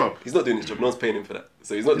doing his job. He's not doing his job. No one's paying him for that.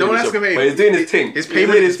 So he's not doing his job. But he's doing his thing. His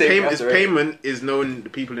payment is knowing the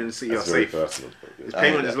people in the city are safe. His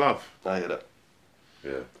payment is love. I hear that.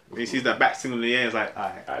 Yeah. When he sees that bat signal in the air, it's like,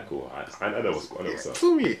 alright, cool. I know what's up.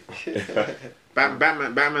 Fool me.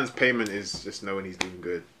 Batman's payment is just knowing he's doing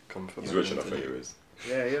good. He's rich enough anyways.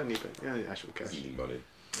 Yeah, he don't need actual cash. He's eating money.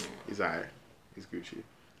 He's alright. He's Gucci.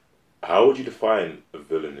 How would you define a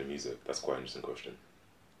villain in music? That's quite an interesting question.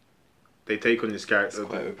 They take on this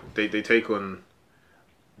character. They take on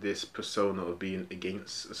this persona of being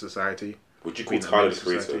against a society. Would you call Tyler the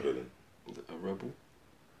Creator a villain? A rebel?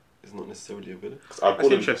 It's not necessarily a villain. That's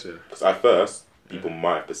interesting. Because at first, people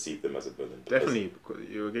might have perceived him as a villain. Definitely, because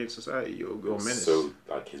you're against society. You're a menace. So,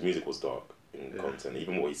 like, his music was dark in content.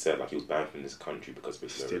 Even what he said, like, he was banned from this country because of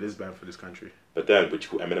his lyrics. Still is banned for this country. But then, would you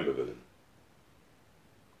call Eminem a villain?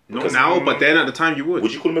 Not now, but then at the time you would.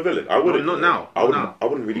 Would you call him a villain? I wouldn't. Not now. I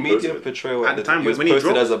wouldn't really. Media portrayal at the time he was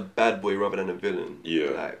posted as a bad boy rather than a villain. Yeah.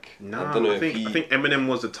 Like, I think Eminem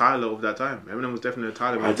was the Tyler of that time. Eminem was definitely a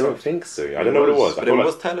Tyler. I don't think so. I don't know what it was. But then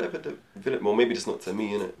was Tyler ever the villain? Well, maybe just not to me,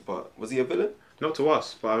 innit? But was he a villain? Not to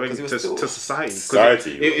us, but I think to society.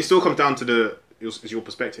 Society. It still comes down to it's your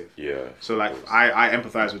perspective. Yeah. So like I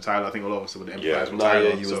empathize with Tyler. I think a lot of us would empathize with Tyler.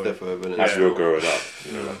 Yeah, he was definitely a villain. As we were growing up,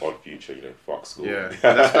 like Odd Future, fuck school. Yeah,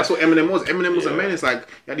 that's what Eminem was. Eminem was a menace. Like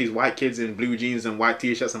you had these white kids in blue jeans and white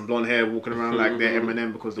t-shirts and blonde hair walking around like they're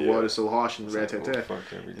Eminem because the world is so harsh and rare tear.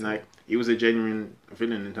 And like he was a genuine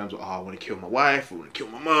villain in terms of I want to kill my wife, I want to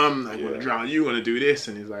kill my mom, I want to drown you, I want to do this,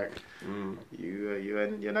 and he's like,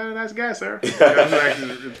 you're not a nice guy, sir.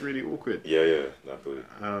 It's really awkward. Yeah, definitely.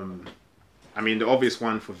 I mean, the obvious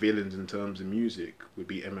one for villains in terms of music would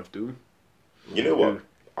be MF Doom. You know what?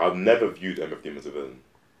 I've never viewed MF Doom as a villain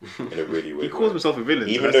in a really weird way. He calls himself a villain.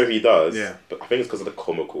 Even though he does, but I think it's because of the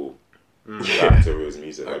comical factor of his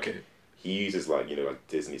music. Like, he uses like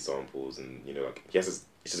Disney samples and like he has it's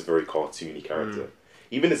just a very cartoony character.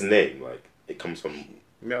 Even his name, like it comes from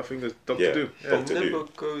Middle fingers, Doctor Doom. Yeah, Doctor Never Doom.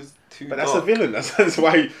 goes too But that's dark. a villain. That's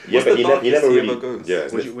why. Yeah, but he never really goes? Yeah,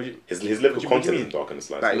 his lyrical what do content you is dark and the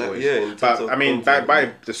slice. Batty Like, Boys. yeah, in terms But of I mean,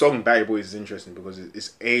 content, the song Batty Boys is interesting because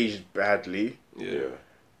it's aged badly, Yeah.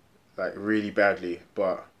 like really badly.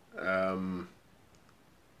 But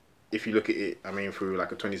if you look at it, I mean, through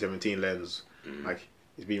like a 2017 lens, like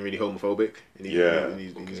he's being really homophobic in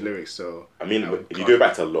his lyrics. So I mean, if you go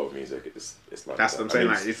back to a lot of music, it's like that's what I'm saying.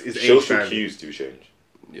 Like it's social aged badly. cues do change.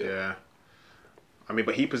 Yeah. I mean,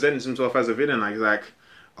 but he presents himself as a villain. Like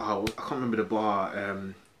oh, I can't remember the bar.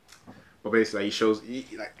 But basically, he shows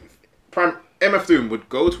MF Doom would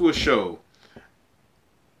go to a show.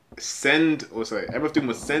 MF Doom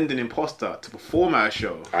would send an imposter to perform at a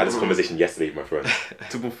show. I had this conversation yesterday with my friend.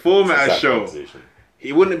 To perform at a show. Conversation.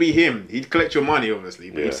 It wouldn't be him. He'd collect your money, obviously,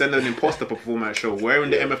 but Yeah. he'd send an imposter to perform at a show wearing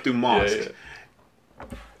the MF Doom mask. Yeah.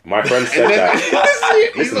 My friend said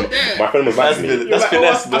that. Listen, my friend was like to me. That's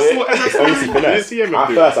finesse, though. It's honestly finesse. see MF At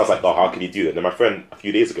Doom. first, I was like, "Oh, how could he do that?" Then my friend a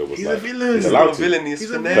few days ago was He's like, a villain. "He's allowed He's to." a villain, he's He's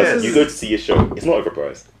a finesse. Because you go to see a show, it's not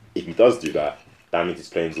overpriced. If he does do that, that means he's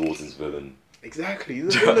playing towards his villain, Exactly,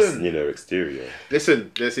 he's a villain. exterior.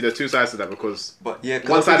 Listen, there's two sides to that because But yeah, One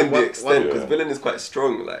one side- side the one- extent because yeah. villain is quite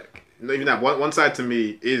strong. Like not even that. One side to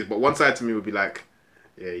me would be like,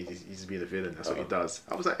 yeah, he's being a villain. That's what he does.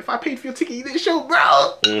 I was like, if I paid for your ticket, you didn't show, bro.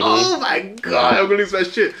 Oh my god, I'm gonna lose my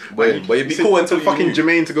shit. But you'd be cool until you fucking knew.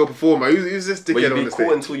 Jermaine to go perform. Who's this But dickhead you'd on be the cool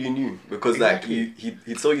stage? until you knew because Exactly. like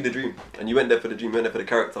he sold you the dream and you went there for the dream, you went there for the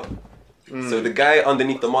character. So the guy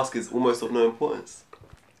underneath the mask is almost of no importance.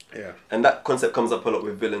 Yeah. And that concept comes up a lot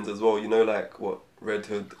with villains as well. You know, like what Red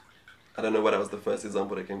Hood. I don't know why that was the first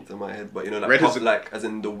example that came to my head, but you know, like Red Hood's like as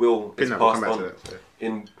in the will is Pin that, we'll come passed back on. to that.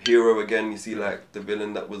 In Hero again, you see like the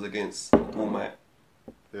villain that was against All Might.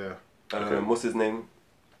 Yeah. What's his name?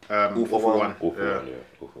 All for one. Awful Yeah. one, yeah.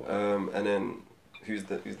 Awful one. And then who's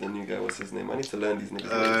the new guy? What's his name? I need to learn these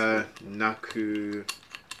niggas. Naku.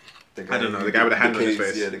 The I don't know, the guy with the hand on his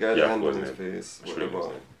case, face. Yeah, the guy with Yeah, the hand on wasn't his it? face. Sure, Whatever.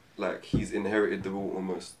 wasn't it? Like he's inherited the will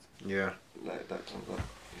almost. Yeah. Like that comes up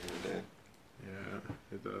here and there.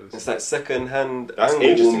 Yeah, it does. It's like second hand. That's angle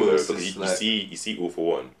interesting though, almost. because It's you like, see All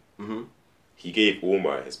for One. Mhm. He gave All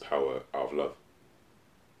Might his power out of love.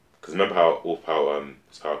 Because remember how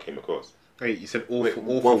his power came across. Wait, you said all Wait, for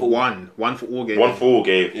one for- one. One for all gave. One for All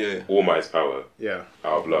gave Yeah. All Might his power Yeah.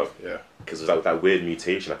 out of love. Yeah. Because it was like that weird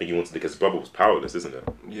mutation. I think he wanted because his brother was powerless, isn't it?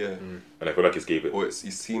 Yeah. And I feel like he gave it. Or he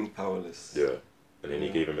seemed powerless. Yeah. And then he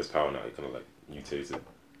gave him his power. Now he kind of like mutated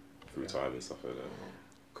through time and stuff like that.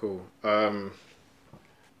 Cool.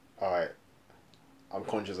 Alright. I'm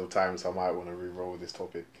conscious of time, so I might want to re-roll this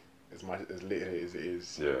topic as much as lit as it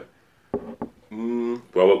is. Yeah. Mm,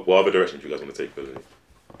 Well, what other direction do you guys want to take, Billy?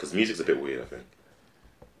 Because music's a bit weird, I think.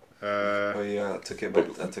 oh yeah, I took it back.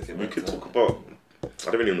 We could talk about. I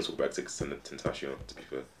don't really want to talk about Tentacion, to be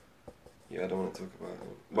fair. Yeah, I don't want to talk about it.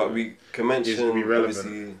 But we can mention, It's gonna be relevant,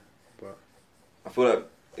 obviously, but- I feel like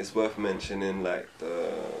it's worth mentioning like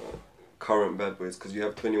the current bad boys because you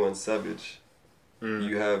have 21 Savage,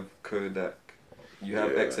 you have Kodak, you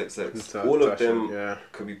have Yeah. XXX. All of them Yeah.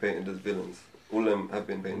 could be painted as villains. All of them have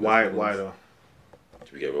been painted Why? as villains. Why though?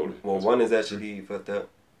 Should we get rolling? Well, one is actually for that,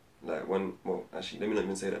 like one. Well, actually, let me not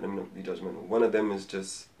even say that. Let me not be judgmental. One of them is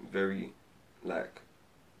just very, like,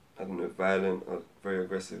 I don't know, violent or very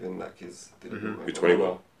aggressive in like his. Who,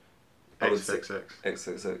 21? I would say XXX.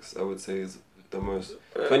 XXX. I would say is the most.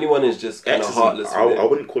 21 is just kind X of is- heartless. I with it.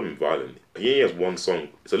 wouldn't call him violent. He has one song.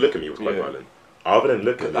 So Look at Me was quite Yeah. violent. Other than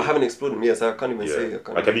Look at Me, I haven't explored him yet, so I can't even say. I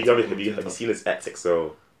can't Like, have you even seen his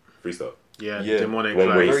XXL freestyle? Yeah. Yeah. Demonic. One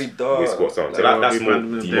like, way very dark. squat sound. So Like, that's we more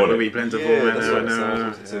blend- demonic. we blend the Yeah, form that's and what it no.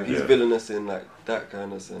 sounds. So he's Yeah. villainous in like that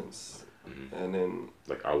kind of sense, and then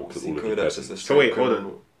Like I will kill see all of you. Kodak's just a person. So wait, straight hold on.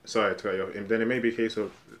 criminal. Sorry to cut you off. Then it may be a case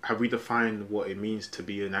of have we defined what it means to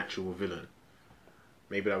be an actual villain?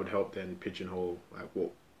 Maybe that would help then pigeonhole like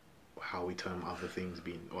how we term other things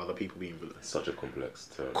being or other people being villains. Such a complex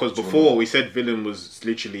term. Because before we said villain was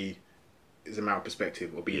literally is a matter of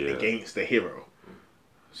perspective or being Yeah. against the hero.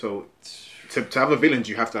 So to have a villain,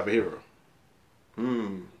 you have to have a hero.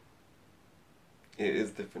 It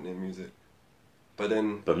is different in music, but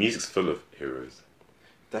then But music's full of heroes.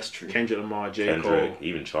 that's true. Kendrick Lamar, J. Kendrick, Cole.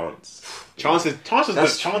 even Chance. Chance's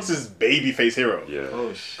That's Chance's babyface hero. Yeah. Oh,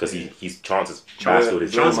 Because shit. he's Chance's Chance, battled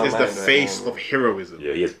his Chance my is the mind right face now. of heroism.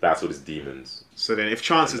 Yeah, he has battled his demons. So then, if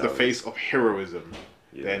Chance is the No. face of heroism,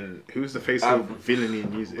 Yeah. then who's the face of villainy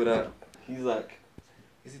in music? But he's like,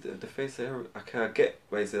 is he the face of hero? I get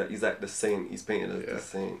why you say that. He's like the saint. He's painted as Yeah. the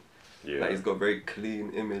saint. Yeah. Like he's got a very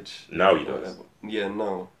clean image. Now he does. Yeah,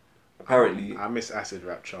 now. Apparently. I miss acid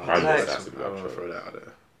rap Chance. I miss acid rap I'm gonna Chance. throw that out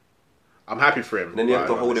there. I'm happy for him. And then you have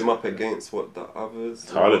to hold him up against what the others.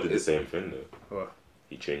 Tyler did the same thing though. What?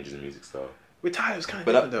 He changed his music style. With Tyler, it was kind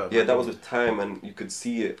of different though. Yeah, that was with time, and you could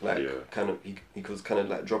see it kind of. He was kind of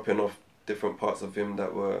like dropping off different parts of him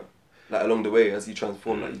that were like along the way as he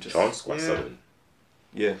transformed. Like you just. Chance quite sudden.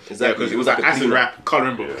 Yeah, exactly. Because it was like acid rap,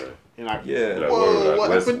 colouring book. Yeah. You're like, yeah. Whoa,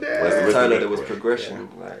 what happened there? With Tyler, there was progression.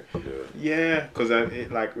 Yeah, because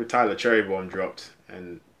like with Tyler, Cherry Bomb dropped,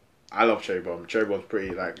 and I love Cherry Bomb. Cherry Bomb's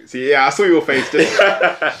pretty like. See, yeah, I saw your face.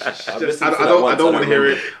 I don't want to hear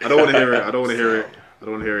it. I don't want to hear it. I don't want to hear it. I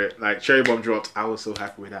don't want to hear it. Like Cherry Bomb dropped, I was so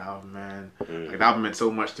happy with that album, man. Like the album meant so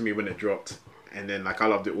much to me when it dropped, and then like I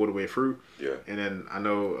loved it all the way through. Yeah. And then I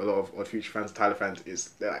know a lot of Odd Future fans, Tyler fans,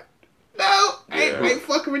 they're like, no, I ain't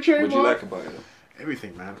fucking with Cherry Bomb. What do you like about it?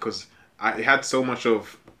 Everything, man, because it had so much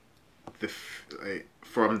of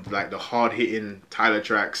from like the hard hitting Tyler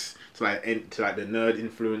tracks to like the nerd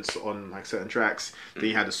influence on like certain tracks. Then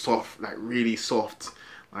you had the soft, like really soft,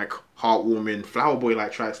 like heartwarming Flower Boy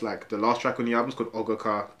like tracks. Like the last track on the album is called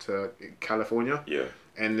Ogoka to California. Yeah.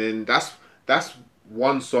 And then that's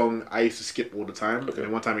one song I used to skip all the time. Okay. And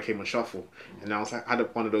then one time it came on shuffle, and I was like, I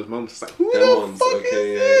had one of those moments. It's like, who the fuck is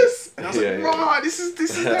this? And I was like, raw, this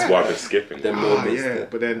is that's why I've been skipping.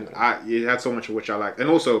 But then it had so much of which I liked, and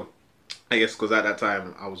also, I guess because at that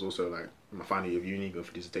time I was also like my final year of uni, going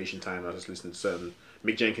for dissertation time. I was listening to certain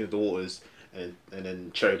Mick Jenkins, The Waters, and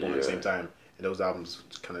then Cherry Bomb at the same time, and those albums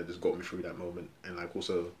kind of just got me through that moment. And like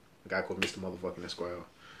also a guy called Mr. Motherfucking Esquire,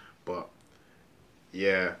 but.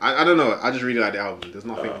 Yeah, I don't know. I just really like the album. There's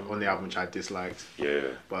nothing on the album which I disliked. Yeah.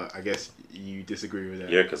 But I guess you disagree with that.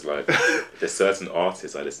 Yeah, because like there's certain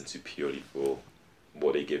artists I listen to purely for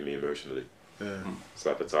what they give me emotionally. Yeah. So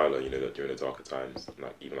like for Tyler, that during the darker times,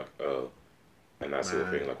 like even like Earl and that sort of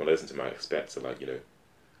thing. Like when I listen to him, I expect to like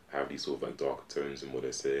have these sort of like darker tones in what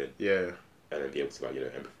they're saying. Yeah. And then be able to like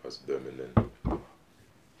empathize with them and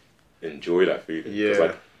then enjoy that feeling. Yeah.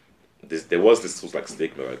 Like, there was this sort of like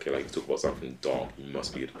stigma, like you talk about something dark, you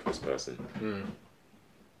must be a depressed person.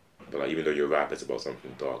 But like even though you're rap, it's about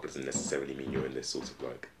something dark, it doesn't necessarily mean you're in this sort of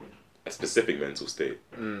like a specific mental state.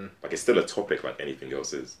 Like it's still a topic like anything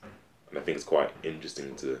else is, and I think it's quite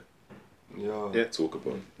interesting to talk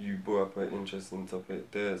about. You brought up an interesting topic.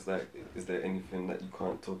 There's like, is there anything that you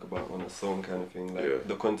can't talk about on a song kind of thing? Like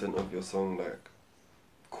the content of your song, like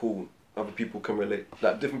cool. Other people can relate.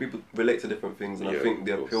 Like different people relate to different things, and I think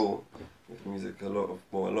the appeal with music, a lot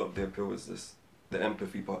of the appeal is this the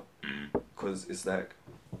empathy part, because it's like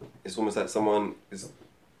it's almost like someone is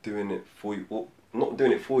doing it for you, or not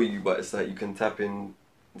doing it for you, but it's like you can tap in.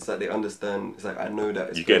 It's like they understand. It's like I know that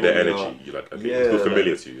it's you get the energy. You like okay, it's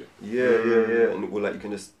familiar to you. Yeah, and like you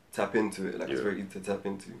can just tap into it. Like it's very easy to tap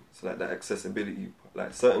into. So like that accessibility,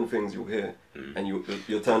 like certain things you'll hear and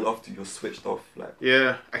you're turned off to, you're switched off. Like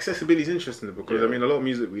accessibility is interesting because I mean a lot of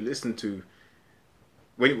music we listen to.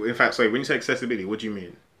 When you say accessibility, what do you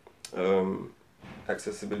mean?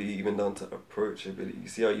 Accessibility even down to approachability. You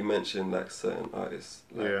see how you mentioned like certain artists,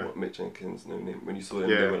 like what Mick Jenkins, No Name. When you saw them,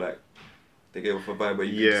 they were like they gave off a vibe where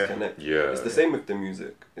you could just connect. Yeah, it's the same with the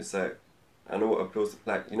music. It's like. I know what appeals,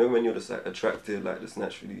 like, when you're just, like, attracted, like, just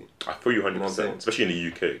naturally. I feel you 100%, especially in the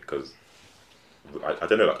UK, because, I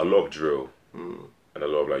don't know, like, a lot of drill and a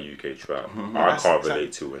lot of, like, UK trap, I can't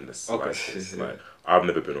relate to in this, like, I've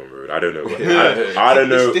never been on road, I don't know, I don't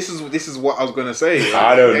know. This is what I was going to say.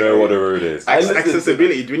 I don't know what the road is.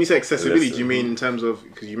 Accessibility, when you say accessibility, do you mean in terms of,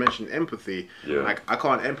 because you mentioned empathy, like, I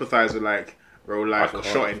can't empathize with, like, Real Life or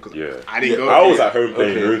Shotting because I didn't go. I was at home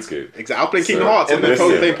playing RuneScape. Exactly, I was playing Kingdom Hearts and then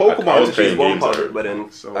playing Pokemon. I was playing one part of it, but then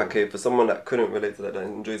for someone that couldn't relate to that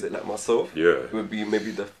enjoys it like myself, it would be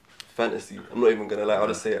maybe the fantasy. I'm not even gonna lie. I'll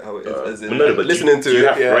just say it how it is. As in, but listening to it, you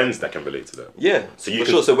have friends that can relate to that. Yeah, so for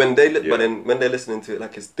sure. So when but then when they're listening to it,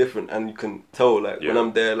 like it's different, and you can tell like when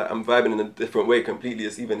I'm there, like I'm vibing in a different way completely.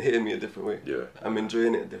 It's even hitting me a different way. Yeah, I'm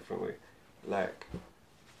enjoying it a different way. Like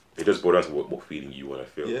it just boils down to what feeling you want to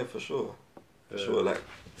feel. Yeah, for sure. Sure, like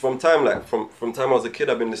from time I was a kid,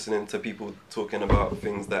 I've been listening to people talking about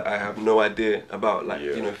things that I have no idea about, like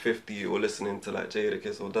 50 or listening to like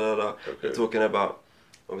Jadakiss or da. They're talking about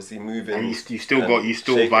obviously moving. And you still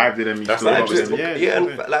vibed with them. That's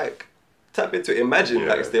and like tap into it. Imagine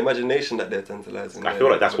like it's the imagination that they're tantalizing. I feel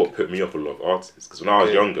like that's what put me off a lot of artists because when I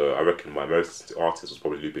was younger, I reckon my most artist was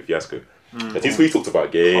probably Lupe Fiasco. Because he talked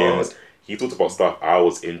about games. He talked about stuff I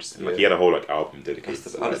was interested in. Like he had a whole like album dedicated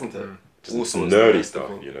to. I listened to. Just nerdy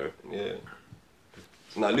stuff, Yeah.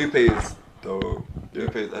 Now Lupe is though.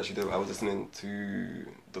 Lupe is actually dope. I was listening to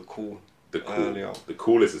The Cool. Earlier. The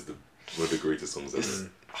Coolest is one of the greatest songs ever.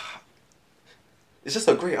 It's just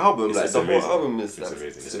a great album. Like the whole album is it's like,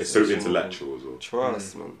 amazing. It's so intellectual as well.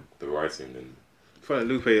 Trust, man. The writing and. I feel like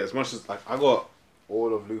Lupe, as much as like I got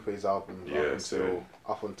all of Lupe's albums Yeah,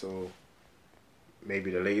 up until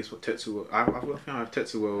maybe the latest with Tetsuo. I think I have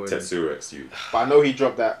Tetsuo. Tetsuo X You. But I know he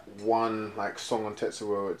dropped that one like song on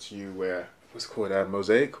Tetsuo X You where what's it called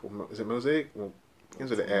Mosaic? Or, is it Mosaic? Or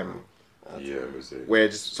begins with the M. Yeah, Mosaic. Where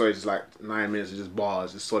just it's like 9 minutes of just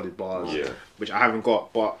bars, just solid bars. Yeah. Which I haven't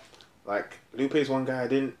got, but like Lupe's one guy I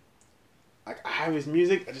didn't like. I have his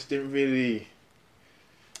music, I just didn't really.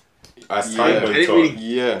 As time went on,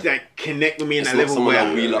 really, like connect with me in that level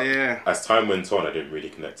where as time went on, I didn't really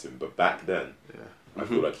connect him. But back then, I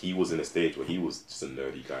feel like he was in a stage where he was just a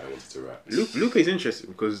nerdy guy who wanted to rap. Lupe's interesting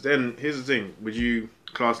because then here's the thing: would you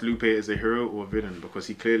class Lupe as a hero or a villain? Because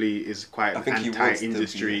he clearly is quite an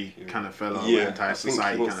anti-industry kind of fella,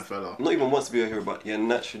 anti-society kind of fella. Not even wants to be a hero, but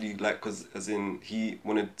naturally, like, because as in he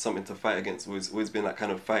wanted something to fight against. Always been like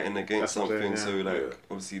kind of fighting against something. So like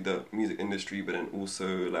obviously the music industry, but then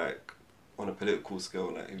also like on a political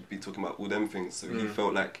scale, like he'd be talking about all them things. So he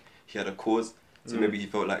felt like he had a cause. So maybe he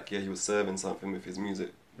felt like he was serving something with his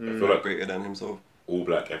music. I feel like greater than himself. All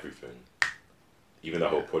Black Everything, even that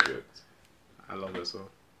whole project. I love that song.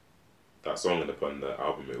 That song and upon the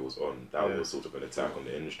album it was on, that was sort of an attack on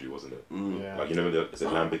the industry, wasn't it? Yeah. Like, you know, it's a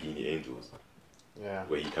Lamborghini Angels. Yeah.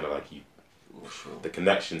 Where he kind of like, the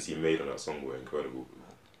connections he made on that song were incredible.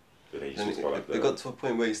 But then it got to a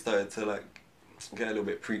point where he started to like get a little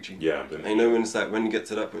bit preachy. Yeah. And you know when it's like, when you get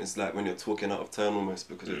to that point, it's like when you're talking out of turn almost,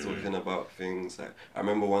 because you're talking about things like, I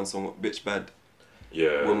remember one song, Bitch Bad,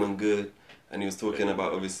 Woman Good, and he was talking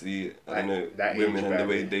about obviously, I don't know, women and the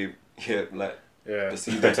way they,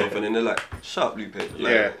 perceive themselves, and then they're like, shut up, Lupe.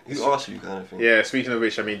 Like, who asked you kind of thing. Yeah, speaking of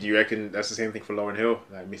which, I mean, do you reckon that's the same thing for Lauryn Hill?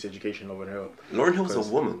 Like, Miseducation Lauryn Hill? Lauryn Hill's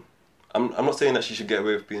a woman. I'm not saying that she should get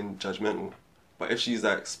away with being judgmental, but if she's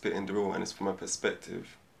like spitting the real and it's from a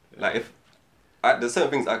perspective, like if, there's certain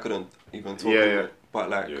things I couldn't even talk about, but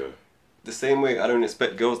like, the same way I don't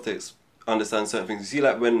expect girls to understand certain things. You see,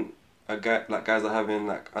 like when a guy, like guys are having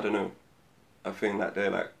like, I don't know, a thing like they're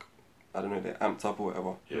like, I don't know, they're amped up or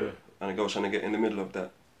whatever. Yeah. And a girl's trying to get in the middle of that.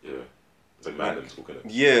 Yeah. It's like man talking.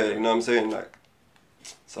 Yeah, you know what I'm saying? Like,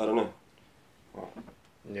 so I don't know. Wow.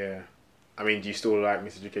 Yeah. I mean, do you still like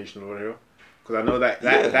Miseducation Lauryn Hill? Because I know that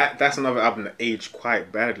that's another album that aged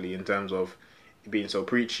quite badly in terms of it being so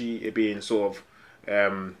preachy, it being sort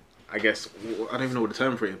of, I guess, I don't even know what the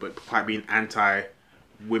term for it is, but quite being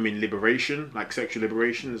anti-women liberation, like sexual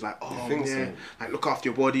liberation. It's like, like look after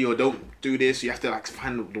your body or don't do this. You have to like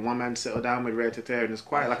find the one man settle down with red tear, and it's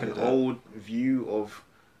quite like an old view of,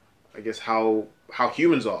 I guess, how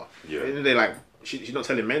humans are. Yeah. And they like, she's not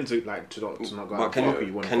telling men to not go out and fuck who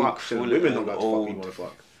you want to fuck. She's telling women not go out to fuck who you want to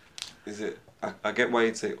fuck. Is it? I get why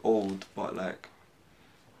you'd say old, but like.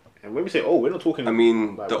 And when we say old, we're not talking. I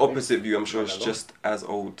mean, the opposite view, I'm sure, is just as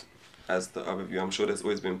old as the other view. I'm sure there's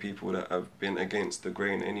always been people that have been against the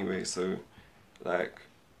grain anyway. So, like,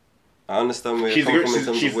 I understand where you're coming from in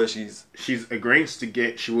terms of where she's. She's against the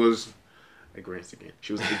grain. She was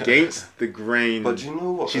against the grain. But do you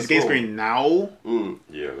know what? She's against grain now.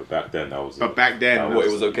 Yeah, but back then that was. But back then, it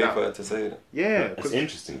was okay for her to say that. Yeah, it's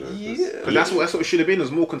interesting though. Yeah, because that's what it should have been. It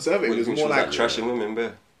was more conservative. It was more like trashing women,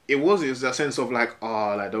 bare. It was that sense of like,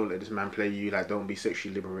 like don't let this man play you, like don't be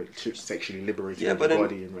sexually liberated your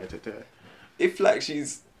body and red. If like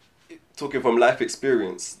she's talking from life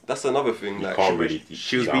experience, that's another thing. Like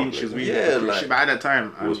she was being but at that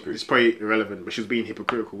time, it's probably irrelevant, but she was being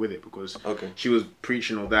hypocritical with it because she was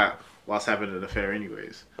preaching all that whilst having an affair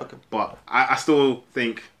anyways. Okay. But I still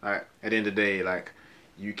think like at the end of the day, like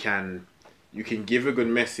you can give a good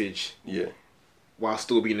message. Yeah. While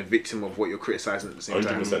still being a victim of what you're criticizing at the same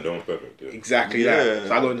time. 100% no one's perfect. Yeah. Exactly that.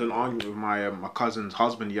 So I got into an argument with my cousin's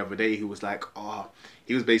husband the other day who was like,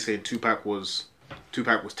 he was basically saying Tupac was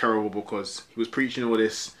terrible because he was preaching all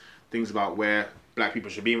this things about where black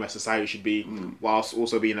people should be and where society should be, whilst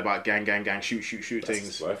also being about gang, shoot That's things.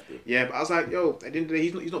 his life, yeah, but I was like, yo, at the end of the day,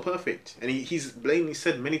 he's not perfect, and he's blatantly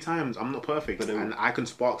said many times, I'm not perfect, and I can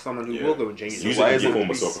spark someone who will go and change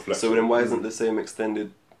it. So then why isn't the same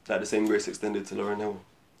extended? Like the same grace extended to Lauryn Hill.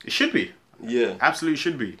 It should be. Yeah. Absolutely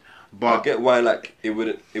should be. But I get why like you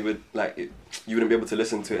wouldn't be able to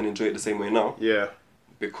listen to it and enjoy it the same way now. Yeah.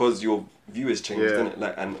 Because your view has changed, isn't it?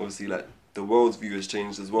 Like, and obviously like the world's view has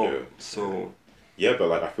changed as well. Yeah. So yeah, but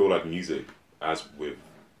like I feel like music, as with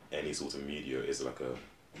any sort of media, is like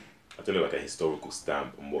like a historical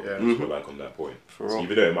stamp on what people were like on that point. So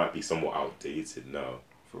even though it might be somewhat outdated now,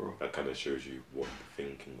 that kind of shows you what the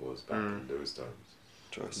thinking was back in those times.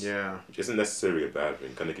 Trust. Yeah. Which isn't necessarily a bad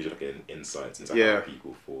thing. Kind of gives you like an insight into how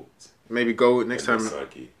people thought. Maybe go next time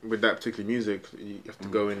psyche. with that particular music. You have to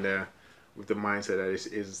go in there with the mindset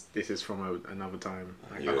that this is from another time.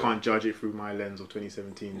 Like, I can't judge it through my lens of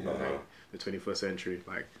 2017, like the 21st century.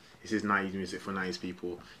 Like, this is 90s music for 90s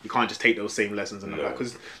people. You can't just take those same lessons and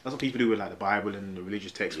because that's what people do with like the Bible and the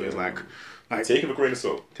religious texts, where it's like take it with a grain of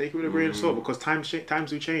salt. Take it with a grain of salt, because times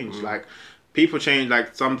do change. Like, people change.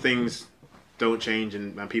 Like, some things don't change,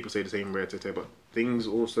 and people say the same but things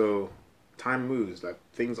also, time moves. Like,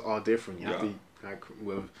 things are different. You have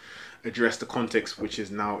to address the context which is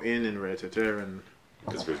now in Rare and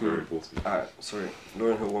it's very important. Alright, sorry,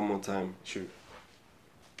 Lauryn Hill one more time. Shoot.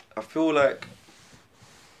 I feel like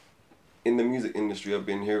in the music industry, I've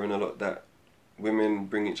been hearing a lot that women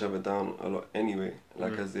bring each other down a lot anyway.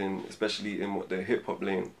 Like, as in, especially in the hip hop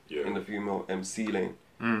lane, in the female MC lane.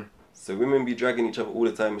 So women be dragging each other all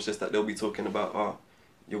the time. It's just that they'll be talking about,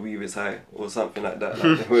 your weave is high, or something like that.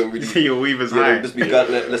 Like, they won't really, your weave is high. Just be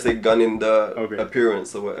let's say gunning the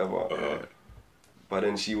appearance or whatever. But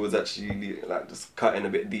then she was actually like just cutting a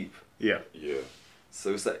bit deep. Yeah.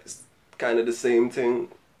 So it's like it's kind of the same thing,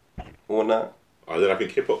 or not? I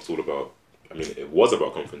think hip hop's all about. I mean, it was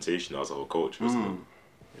about confrontation as a whole culture, isn't it?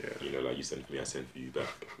 Yeah. You know, like, you send for me, I send for you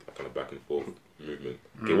back. That kind of back and forth movement.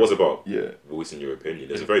 It was about voicing your opinion.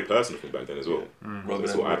 There's a very personal thing back then as well. Rather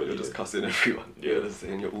than you're just cussing everyone. You're just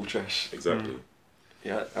saying you're all trash. Exactly.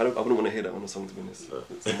 Yeah, I wouldn't want to hear that on a song, to be honest.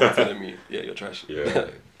 Someone telling me, you're trash. Yeah.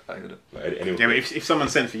 I hear that. Like, but if someone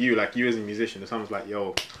sent for you, like, you as a musician, if someone's like,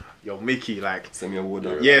 yo, Mickey, like, send me a ward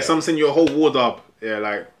up. Yeah, someone send you a whole ward up. Yeah,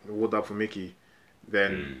 like, a ward up for Mickey.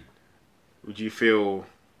 Then would you feel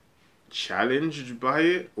challenged by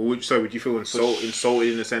it? Or would you feel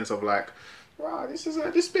insulted in the sense of like, wow, this is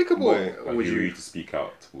despicable? Or would you to speak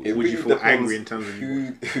out? Would you feel angry in terms of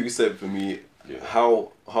who said for me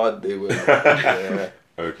how hard they were?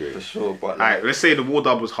 Okay. For sure. But alright, let's say the War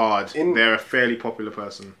Dub was hard. They're a fairly popular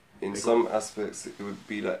person. In some aspects, it would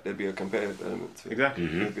be like there'd be a competitive element to it. Exactly.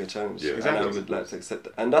 There'd be a challenge. Yeah. Exactly. And I would like to accept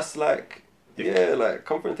that. And that's like, like,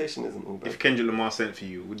 confrontation isn't all bad. If Kendrick Lamar sent for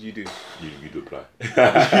you, what would you do? You'd reply.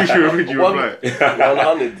 Would you reply?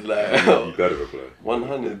 100, like. You better reply.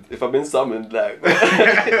 100. If I've been summoned, like.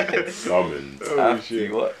 Summoned. Oh,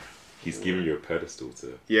 shit. What? He's giving you a pedestal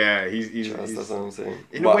to. Yeah, he's that's what I'm saying.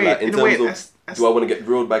 In a way, like, in a way, do I want to get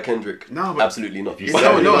grilled by Kendrick? No, but absolutely not.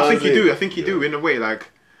 No, I think you do. I think you do, in a way,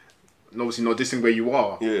 like, obviously not dissing where you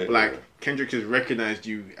are. Yeah. But like, Kendrick has recognized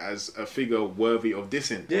you as a figure worthy of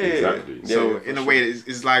dissing. Yeah, exactly. So in a way,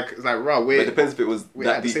 it's like raw. But it depends if it was we're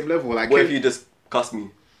that at the same level. Like, what if you just cuss me?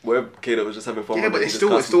 What if Kato was just having fun? Yeah, but it's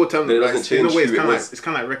still a term. It doesn't change. In a way, it's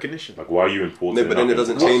kind of like recognition. Like, why are you important? No, but then it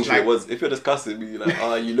doesn't change who it was. If you're just cussing me,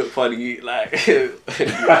 like, you look funny, like, he's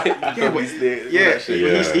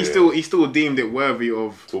still deemed it worthy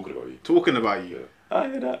of talking about you. Yeah. I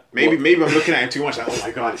hear that. Maybe I'm looking at him too much. Like, oh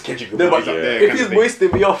my god, it's Kendrick. No, but if he's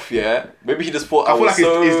wasting me off, maybe he just thought I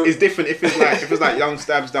feel like it's different. If it's like young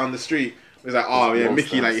stabs down the street. It's like, oh yeah,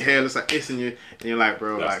 Mickey, like your hair looks like this, and you're like,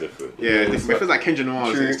 bro, that's like, different. Yeah, if it's like Kendrick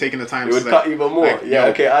Lamar, it's taking the time. It would cut even more. Like,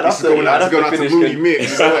 okay, I'd have to finish. Moody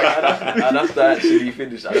Mix. I'd have to actually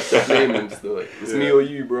finish. I'd have to blame him still. It's me or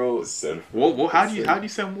you, bro. How do you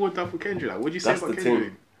send more stuff for Kendrick? Like, what'd you say about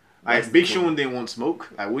Kendrick? Like, Big Sean didn't want smoke.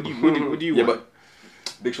 Like, what do you want? Yeah, but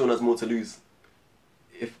Big Sean has more to lose.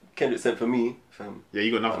 If Kendrick sent for me, fam. Yeah,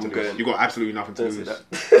 you got nothing to lose. You got absolutely nothing to lose.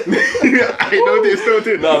 I know this still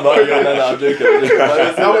did. No, I'm joking.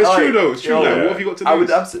 No, it's true though. It's true. Like, what have you got to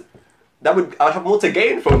lose? I'd have more to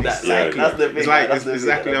gain from that. Like, that's the thing. It's like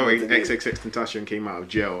exactly how XXXTentacion came out of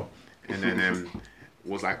jail, and then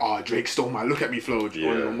was like, "Oh, Drake stole my look at me flow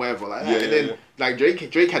on whatever," like that. And then like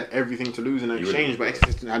Drake had everything to lose in exchange, but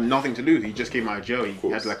XXX had nothing to lose. He just came out of jail. He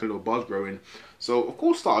had like a little buzz growing. So of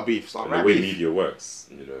course, start a beef. Start rap beef. The way media works,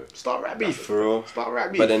 Start rap beef. For real. Start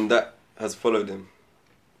rap beef. But then that has followed him.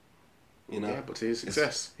 Yeah, but to his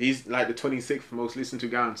success, he's like the 26th most listened to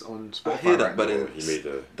guy on Spotify. I hear that, but then he made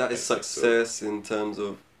that is success in terms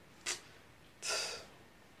of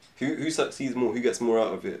who succeeds more, who gets more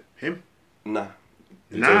out of it. Him? Nah.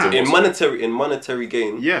 In monetary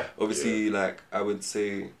gain. Yeah. Obviously, like I would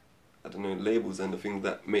say, I don't know, labels and the things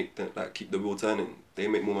that make them like keep the wheel turning. They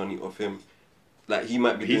make more money off him. Like he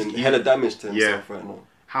might be doing hella damage to himself right now.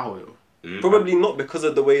 How though? Probably not because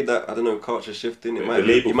of the way that I don't know culture's shifting. It might the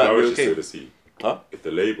label flourishes, be okay. So does he. Huh? If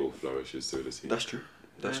the label flourishes, so does he. That's true.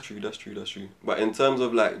 That's true. But in terms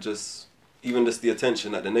of like just even just the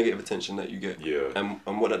attention, like the negative attention that you get, and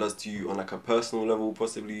what that does to you on like a personal level,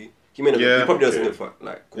 possibly He may not. He probably doesn't give a fuck.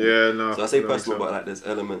 Like, cool. Yeah, no. So I say personal, but like there's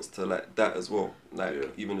elements to like that as well.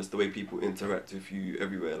 Like even just the way people interact with you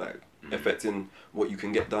everywhere, like affecting what you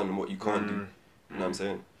can get done and what you can't do. You know what I'm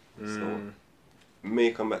saying? So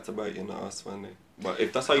may come back to bite you in the ass one day. But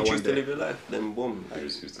if that's how you choose to live your life, then boom. Like,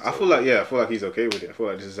 I feel like he's okay with it. I feel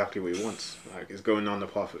like this is exactly what he wants. Like it's going on the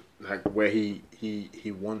path like where he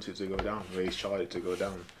wanted to go down, where he's charted to go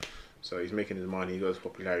down. So he's making his money. He got his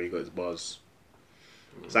popularity. He got his buzz.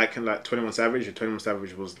 It's like 21 Savage. Or 21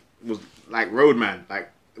 Savage was like Roadman,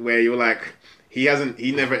 like where you're like he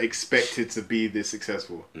never expected to be this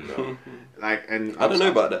successful. No. Like, and I don't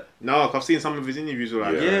know about that. No, I've seen some of his interviews with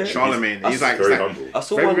like Charlemagne. He's like very humble. I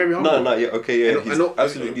saw very humble. No, yeah, okay, yeah. He's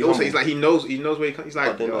absolutely also humble. he's like he knows where he comes. He's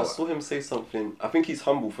like. But then I saw him say something. I think he's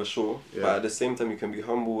humble for sure, but at the same time you can be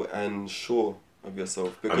humble and sure of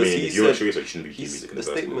yourself, because he said the the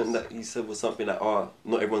statement that he said was something like,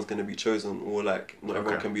 not everyone's going to be chosen, or like not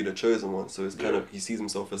everyone can be the chosen one. So it's kind of, he sees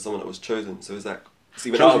himself as someone that was chosen. So it's like, it's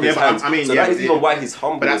even out of his hands. That is even why he's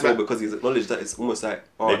humble as well, because he's acknowledged that it's almost like,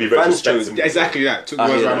 maybe the fans chose me. Exactly that. Took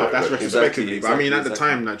words right out. That's retrospectively. Exactly. But I mean, at the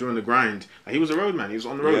time, like during the grind, like, he was a roadman. He was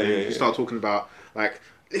on the road. And you start talking about like.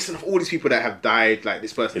 Listen, of all these people that have died, like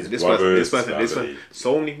this person, this person,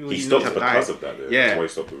 so many people he stopped have because died. Of that, though. Yeah, that's why he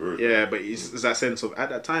stopped the road. Yeah, but it's that sense of at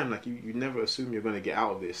that time, like you never assume you're gonna get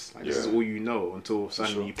out of this. Like this is all you know until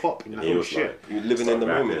suddenly you pop. And you're like, oh shit, like, you're living in the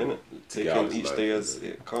moment, innit? Taking each day as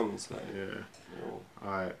it comes. Like,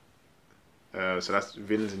 Alright. So that's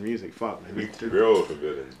villains in music. Fuck, man. Real for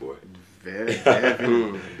villains, boy. Bare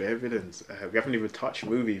villains. We haven't even touched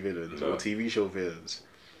movie villains or TV show villains.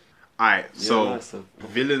 Alright, so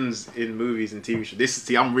villains in movies and TV shows.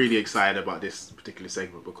 I'm really excited about this particular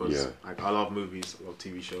segment because like I love movies, I love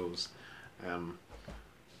TV shows.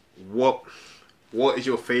 What is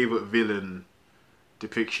your favorite villain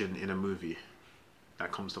depiction in a movie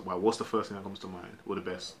that comes to mind? What's the first thing that comes to mind? Or the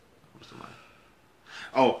best comes to mind?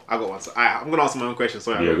 Oh, I got one. So I'm gonna answer my own question.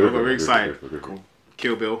 Sorry, I'm very excited. Cool.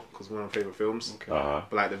 Kill Bill, because one of my favorite films. Okay.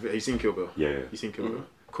 But like, have you seen Kill Bill? Yeah. You seen Kill Bill?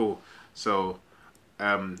 Cool. So.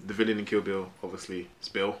 The villain in Kill Bill, obviously, is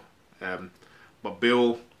Bill. But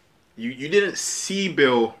Bill, you didn't see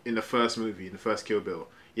Bill in the first movie, in the first Kill Bill.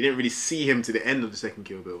 You didn't really see him to the end of the second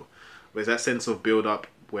Kill Bill. There's that sense of build-up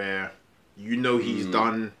where you know he's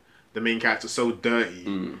done the main character so dirty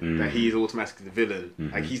that he is automatically the villain.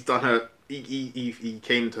 Like, he's done her... He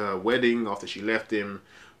came to her wedding after she left him,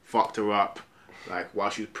 fucked her up, like, while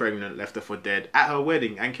she was pregnant, left her for dead at her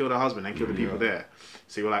wedding, and killed her husband, and killed the people there.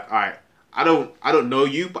 So you're like, alright, I don't know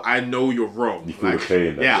you, but I know you're wrong. You feel like, the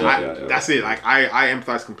pain. That's it. Like I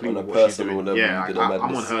empathize completely with what she's doing. Yeah,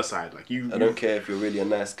 I'm on her side. Like I don't care if you're really a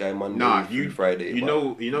nice guy Monday through Friday. You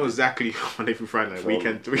know exactly Monday through Friday. Like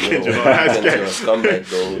weekend, you're a scumbag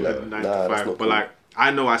though. 9 to 5. But like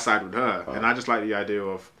I know I side with her, and I just like the idea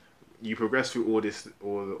of you progress through all this,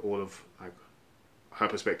 all of like her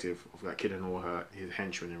perspective of like killing all his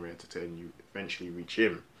henchmen and Red-Dead, and you eventually reach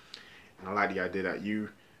him. And I like the idea that you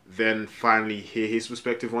then finally hear his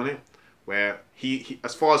perspective on it, where he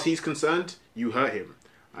as far as he's concerned, you hurt him.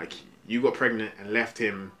 Like, you got pregnant and left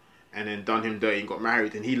him and then done him dirty and got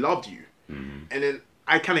married, and he loved you. And then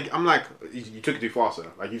I'm like, you took it too far,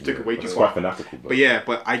 sir. Like, you took it way too far. Quite fanatical.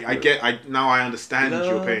 But now I understand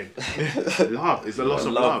your pain. Love. It's a loss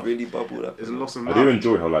of love. Really bubbled up. It's a loss of love. I do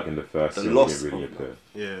enjoy how, like, in the first scene, he didn't really appear.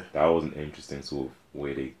 Yeah. That was an interesting sort of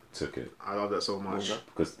way they took it. I love that so much.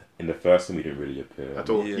 Because in the first scene, he didn't really appear. At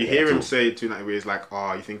all. You hear him say to that, where he's like,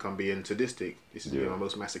 you think I'm being sadistic? This is my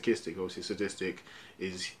most masochistic. Obviously, sadistic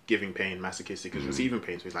is giving pain, masochistic is receiving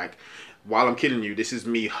pain. So he's like, while I'm killing you, this is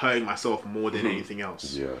me hurting myself more than anything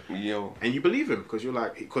else. Yeah. And you believe him because you're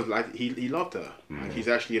like, he loved her. Like, he's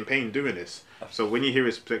actually in pain doing this. So when you hear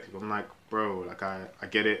his perspective, I'm like, bro, like I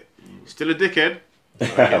get it. Still a dickhead.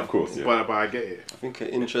 Of course, but I get it. I think an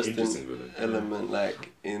interesting element, like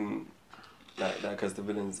in like as the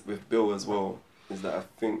villains with Bill as well, is that I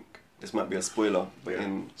think this might be a spoiler, but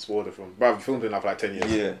spoiled the film. But I've filmed it now for like 10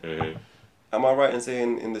 years. Yeah. Am I right in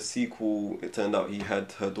saying in the sequel it turned out he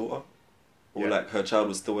had her daughter? Or like her child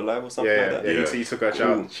was still alive or something like that? Yeah, he took her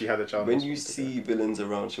child. She had a child. When you see villains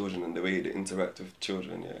around children and the way they interact with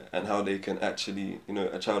children, and how they can actually,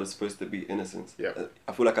 a child is supposed to be innocent.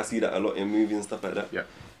 I feel like I see that a lot in movies and stuff like that.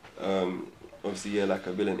 Obviously, like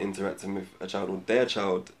a villain interacting with a child or their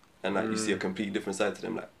child, and like you see a completely different side to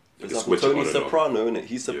them. Like, for example, Tony Soprano, innit?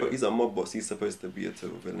 He's a mob boss. He's supposed to be a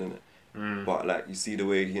total villain, innit? But like you see the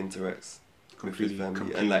way he interacts with his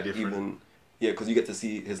family, and like different. Even. Yeah, because you get to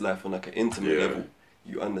see his life on like an intimate level.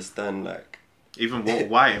 You understand like even Walt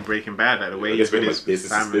White in Breaking Bad, like the way he's with his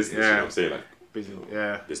family. You know what I'm saying? Like busy.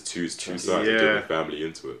 Yeah. There's two sides. Yeah. Bring family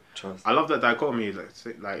into it. Trust. I love that dichotomy,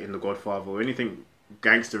 like in The Godfather or anything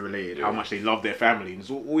gangster related. How much they love their family. And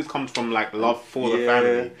it always comes from like love for the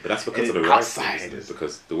family. But that's because of the writing.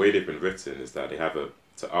 Because the way they've been written is that they have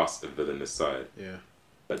to us a villainous side. Yeah.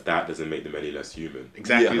 But that doesn't make them any less human.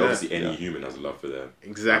 Exactly. Yeah, obviously, any human has love for them.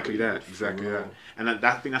 Exactly that. Exactly that. And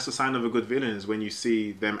I think that's a sign of a good villain is when you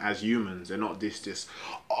see them as humans. They're not this.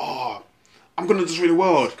 Oh, I'm gonna destroy the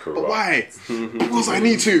world. But why? Because I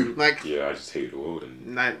need to. Like. Yeah, I just hate the world.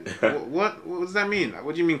 And like, what does that mean? Like,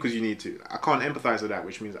 what do you mean? Because you need to? I can't empathize with that,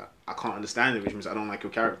 which means I can't understand it, which means I don't like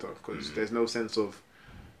your character. Because there's no sense of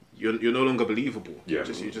you're no longer believable. Yeah.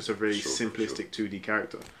 You're just a very simplistic 2D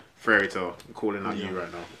character. Fairy tale, I'm calling out you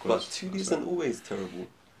right now. But 2D isn't always terrible.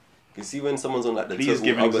 You see when someone's on like the please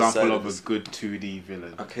give an example of a good 2D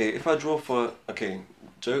villain. Okay, if I draw for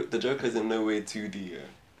the Joker is in no way 2D. Yeah.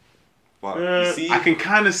 But you see, I can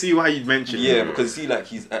kind of see why you'd mention. Yeah, because see, like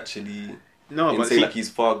he's actually like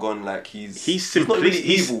he's far gone. Like he's not really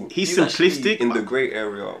evil. He's simplistic in the grey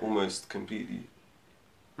area almost completely.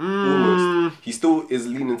 Almost. He still is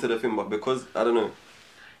leaning to the thing, but because I don't know.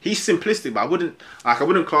 He's simplistic, but I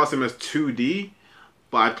wouldn't class him as 2D,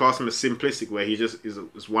 but I'd class him as simplistic, where he just is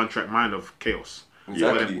one track mind of chaos.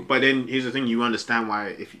 Exactly. But then here's the thing: you understand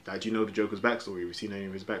why. Do you know the Joker's backstory? Have you seen any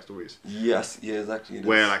of his backstories? Yes. Yeah. Exactly.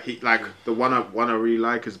 Where the one I really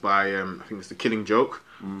like is by I think it's The Killing Joke,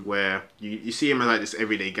 where you see him as like this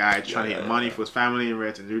everyday guy trying to get money for his family and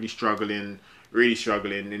really struggling,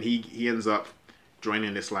 and he ends up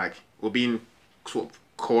joining this being sort of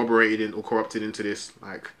corroborated or corrupted into this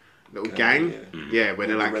little gang. Yeah, where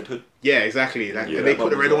they're like, Red Hood. Yeah, exactly. And they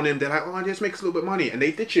put the red on him. They're like, oh, just makes a little bit of money, and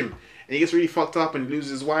they ditch him, and he gets really fucked up and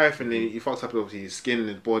loses his wife, and then he fucks up obviously his skin and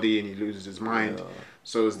his body, and he loses his mind. Yeah.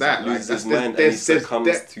 So it's that loses his mind, and he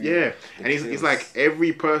succumbs to and he's like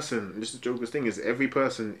every person. This is Joker's thing: is every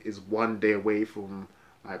person is one day away from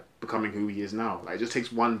becoming who he is now. Like, it just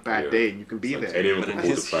takes one bad day and you can be there. But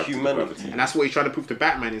his humanity. And that's what he's trying to prove to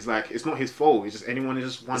Batman. Is like, it's not his fault. It's just anyone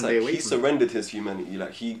is just one day away. He surrendered his humanity.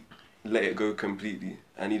 Like, he let it go completely,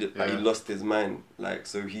 and he lost his mind. Like,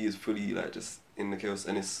 so he is fully just in the chaos,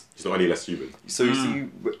 and he's not any less human. So you see,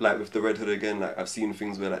 with the Red Hood again, I've seen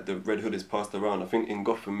things where the Red Hood is passed around. I think in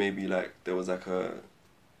Gotham maybe there was I don't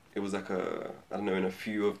know, in a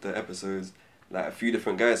few of the episodes. A few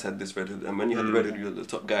different guys had this Red Hood, and when you had the Red Hood, you were the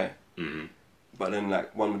top guy. Mm-hmm. But then,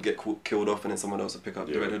 one would get killed off, and then someone else would pick up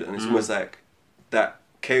the Red Hood, and it's almost like that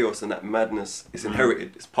chaos and that madness is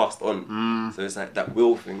inherited, it's passed on. So it's like that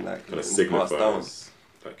will thing, kind of signifies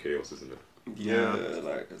that chaos, isn't it? Yeah,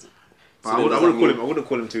 I wouldn't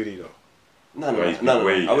call him 2D though. No.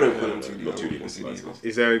 I wouldn't call him 2D. Not 2D.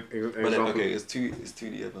 Is there an example? Okay, is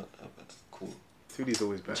 2D ever cool? 2D is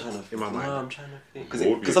always better in my mind. No, I'm trying to think.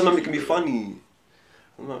 Because sometimes it can be funny.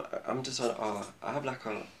 I'm just trying to, I have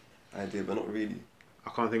an idea, but not really. I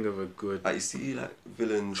can't think of a good... you see,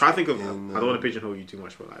 villains... Try think of... I don't want to pigeonhole you too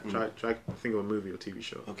much, but try think of a movie or TV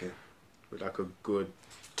show. Okay. With a good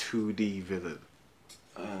 2D villain.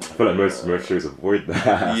 I feel like most shows avoid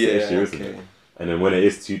that issue, isn't it? And then when it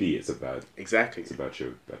is 2D, it's a bad... Exactly. It's a bad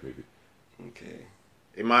show, bad movie. Okay.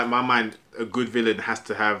 In my mind, a good villain has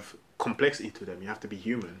to have complexity to them. You have to be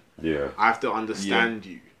human. Yeah. I have to understand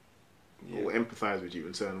you. Yeah. Or empathize with you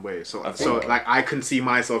in certain ways. So I can see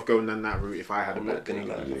myself going down that route if I had a bad day.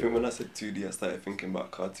 I think when I said 2D, I started thinking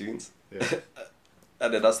about cartoons. Yeah.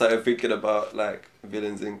 And then I started thinking about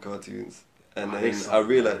villains in cartoons. And then I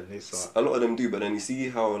realized a lot of them do, but then you see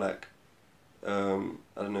how I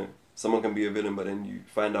don't know, someone can be a villain, but then you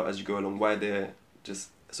find out as you go along why they're just...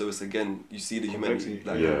 So it's again, you see the humanity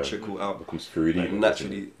trickle out. Becomes 3D.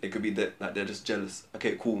 Naturally, it could be that they're just jealous.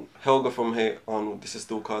 Okay, cool. Helga from Hey Arnold, this is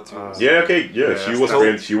still cartoons. She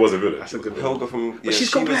was a villain. That's a good villain. Helga from... but she's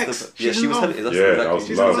complex. She was exactly.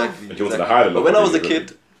 She wanted to hide a lot. But when I was a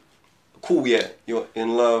kid, cool, you're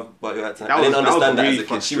in love, but you're acting... I didn't understand that as a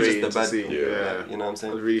kid. She was just the bad... You know what I'm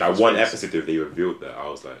saying? Really that one episode they revealed that, I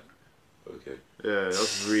was like, okay. Yeah, that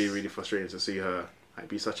was really, really frustrating to see her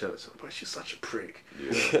be such a... But she's such a prick.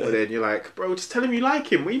 Yeah. But then you're like, bro, just tell him you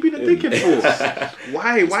like him. What are you being a dickhead for?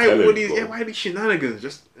 Why all these... Yeah, why these shenanigans?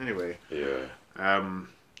 Just... Anyway. Yeah.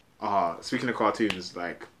 Speaking of cartoons,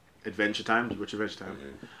 Adventure Time, Which Adventure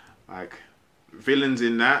Time? Villains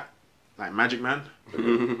in that, like Magic Man,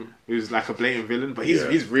 who's like a blatant villain, but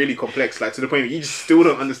he's really complex, like to the point where you just still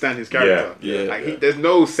don't understand his character. There's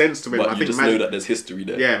no sense to him. But I you think just know that there's history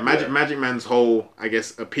there. Yeah, Magic Man's whole, I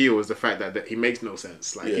guess, appeal is the fact that he makes no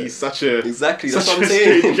sense. Like he's such a that's what I'm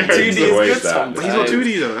saying. 2D is good sometimes. But he's not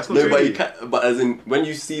 2D though. That's not 2D. But, but as in when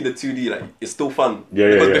you see the 2D, like it's still fun.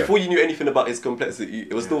 Because before you knew anything about his complexity,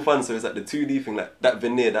 it was still fun. So it's like the 2D thing, like that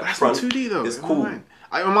veneer, that that's front. That's not 2D though. It's cool.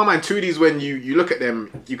 In my mind, 2D is when you look at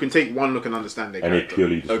them, you can take one look and understand their character.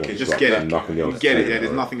 And they purely just get it. Nothing else. You get it. Yeah,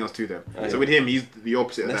 there's nothing else to them. So with him, he's the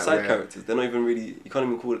opposite of that. They're side characters. They're not even really. You can't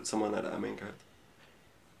even call it someone like that a main character.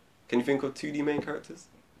 Can you think of 2D main characters?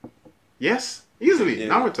 Yes, easily.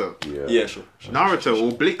 Naruto. Yeah, sure.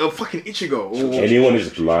 Naruto or fucking Ichigo. Anyone who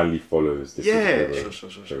just blindly follows this. Sure.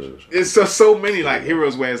 It's just so many like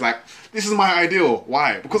heroes where it's like, this is my ideal.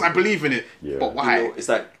 Why? Because I believe in it. But why? You know, it's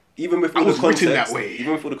like even with all the context,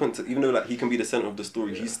 even with all the context, even though like he can be the center of the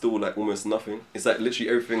story, he's still like almost nothing. It's like literally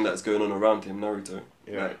everything that's going on around him. Naruto.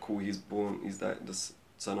 Like cool. He's born. He's like the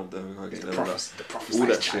son of the Hokage. All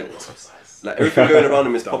that shit. Like everything going around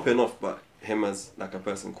him is popping off, but him as like a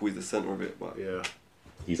person, cool, he's the center of it. But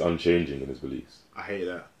he's unchanging in his beliefs. I hate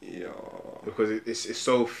that. Yeah. Because it's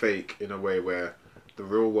so fake in a way where the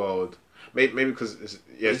real world. Maybe because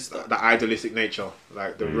it's the idealistic nature,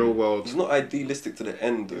 like the real world. He's not idealistic to the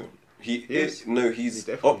end, though. He is. No, he's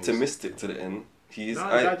optimistic to the end. He is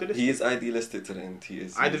idealistic to the end. He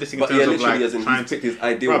is idealistic in terms of like as in he's picked his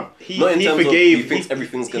ideal. Bruh, he thinks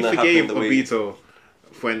everything's gonna happen the way. Obito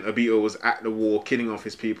when Obito was at the war, killing off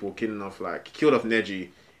his people, killed off Neji.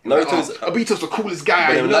 Obito's the coolest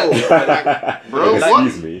guy I know. Like, bro,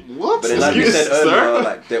 excuse me. What? But then, like you said earlier,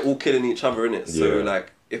 like they're all killing each other, innit? So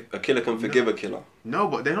like. If a killer can forgive a killer. No,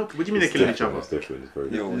 but they're not. What do you mean they're killing each other? It's different.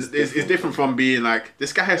 It's different from being like,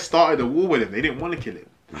 this guy has started a war with him. They didn't want to kill him.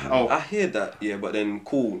 I hear that, but then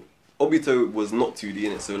cool. Obito was not 2D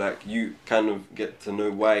in it, so like you kind of get to know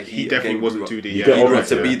why he definitely wasn't 2D. He grew up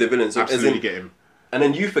to be the villain. So absolutely get him. And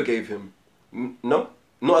then you forgave him. No,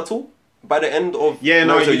 not at all. By the end of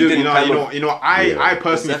Naruto, you know, I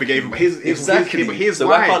personally forgave him, but his so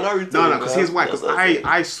why? Why can't Naruto? Because here's why. Because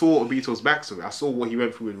I saw Obito's backstory. I saw what he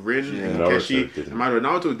went through with Rin and Kakashi. And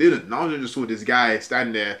Naruto didn't. Naruto just saw this guy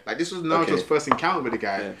stand there. Like this was Naruto's first encounter with the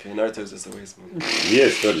guy. Okay, Naruto's just a waste man. He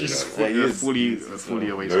is fully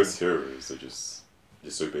a waste. Those heroes are just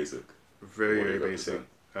so basic. Very basic.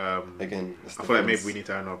 Again, I feel like maybe we need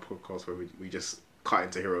to have another podcast where we just cut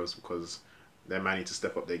into heroes because. They might need to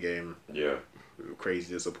step up their game. Yeah.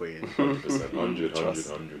 Crazy disappointing. 100%. 100.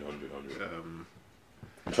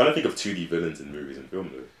 I'm trying to think of 2D villains in movies and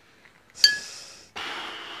film though.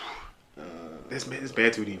 There's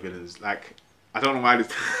bare 2D villains. Like I don't know why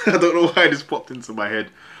this popped into my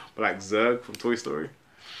head, but like Zurg from Toy Story.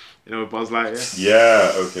 You know, Buzz Lightyear.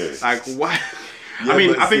 Yeah. Okay. Like why?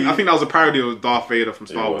 Yeah, I think that was a parody of Darth Vader from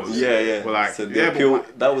Star Wars. Yeah. But like, so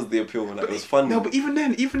that was the appeal. Like, it was fun. No, but even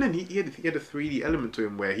then, he had a 3D element to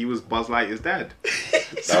him where he was Buzz Lightyear's dad.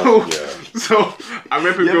 So I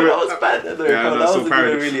remember that was bad. Though. Yeah, that was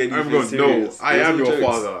parody. Really I'm going, no, I am your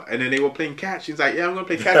father. And then they were playing catch. He's like, yeah, I'm gonna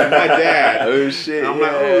play catch with my dad. Oh shit! And I'm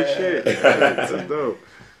like, oh shit, that's dope,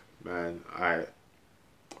 man. Alright.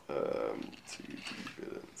 2D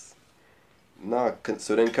villains. Nah,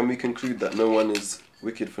 so then can we conclude that no one is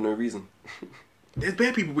wicked for no reason? There's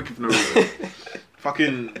bare people wicked for no reason.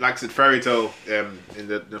 Fucking, like I said, Fairy Tail, in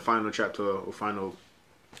the final chapter or final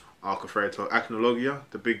arc of Fairy Tail, Acnologia,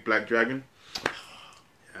 the big black dragon.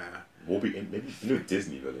 Maybe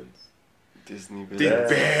Disney villains.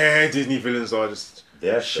 Bare Disney villains are just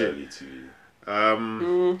shit.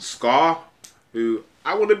 Scar, who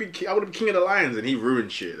I want to be king of the lions, and he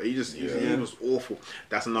ruined shit. He was awful.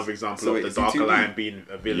 That's another example of the darker lion being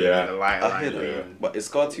a villain and the lighter lion being. But is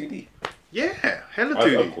Scar 2D? Yeah, hella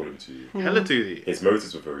 2D. I'd call him 2D. Hella 2D. His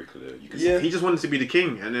motives were very clear. He just wanted to be the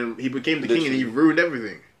king, and then he became the king, and he ruined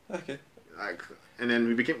everything. Okay. Like, and then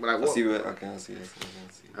we became like what? I see.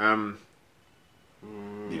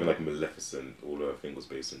 Even like Maleficent, all her thing was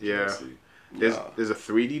based on jealousy. There's a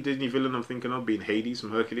 3D Disney villain I'm thinking of, being Hades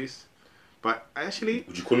from Hercules. But actually,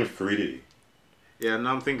 would you call him 3D? Yeah,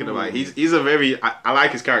 now I'm thinking about it. He's a very I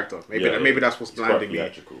like his character. Maybe that's what's blinding me.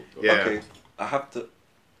 Yeah. Okay. I have to.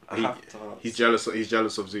 He's jealous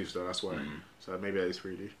of Zeus though. That's why. So maybe that is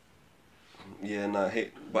 3D. Yeah,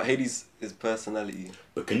 but Hades' personality.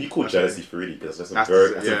 But can you call jealousy 3D? Because that's a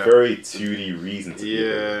very 2D reason to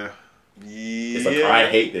be. It's like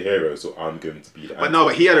I hate the hero, so I'm going to be the. But no,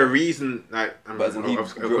 but he had a reason. Like, but as in he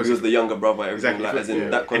was the younger brother. Everything, exactly. Like, as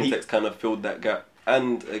in that context kind of filled that gap.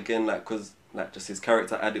 And again, like, because like just his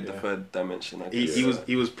character added the third dimension. I guess.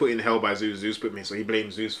 He was put in hell by Zeus. Zeus put me, so he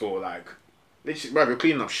blamed Zeus for like, bro, you're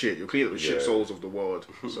cleaning up shit. You're cleaning up the shit souls of the world.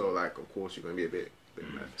 So like, of course, you're gonna be a bit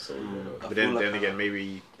mad. So, but then again,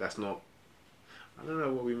 maybe that's not. I don't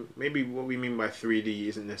know what we mean by 3D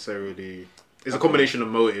isn't necessarily. It's a combination of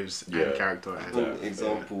motives and character. And an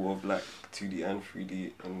example of like 2D and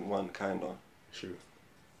 3D in one kinda. Sure.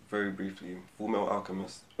 Very briefly, Full Metal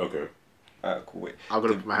Alchemist. Okay. Alright, cool. Wait. I'm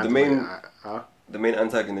gonna put my hands on the main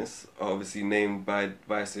antagonists are obviously named by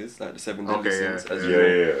vices, like the 7 deadly sins.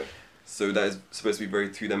 Yeah. So that is supposed to be very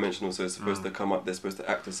 2-dimensional. So it's supposed to come up. They're supposed to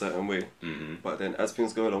act a certain way. Mm-hmm. But then, as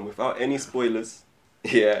things go along, without any spoilers,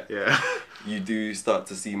 you do start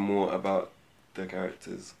to see more about the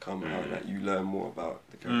characters come out. Like you learn more about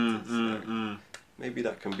the characters. Maybe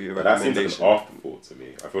that can be a recommendation. That seems like an afterthought to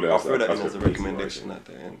me. I feel like I'll throw that in as a recommendation at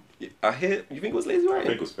the end. I hear. You think it was lazy writing? I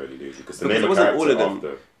think it was fairly lazy because it wasn't all of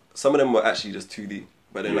them. Some of them were actually just 2D,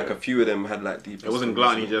 but then like a few of them had like deep. It wasn't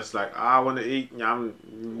gluttony, just like I want to eat yam.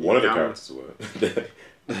 One of the characters were.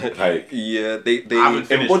 Like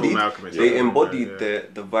they embodied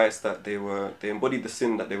the vice that they embodied the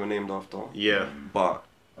sin that they were named after. Yeah. But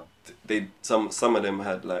some of them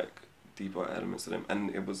had like deeper elements to them,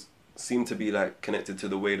 and it seemed to be like connected to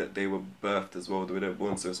the way that they were birthed as well, the way they were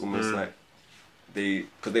born. So it's almost like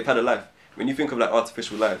because they've had a life. When you think of like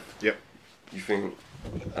artificial life, you think,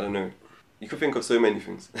 I don't know, you could think of so many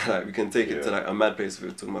things. Like we can take it to like a mad place if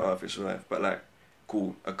we're talking about artificial life, but like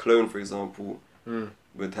a clone, for example,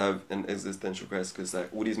 would have an existential crisis because like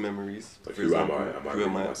all these memories, like for example, who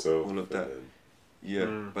am I myself, all of that.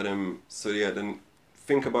 But then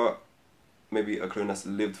think about maybe a clone that's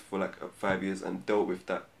lived for like 5 years and dealt with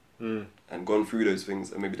that and gone through those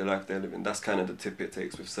things and maybe the life they're living. That's kind of the tip it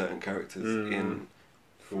takes with certain characters in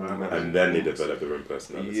Full Metal. And then they develop their own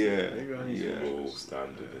personality. Yeah. All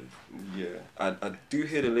standard. I do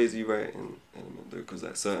hear the lazy writing element though, because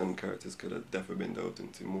like certain characters could have definitely been delved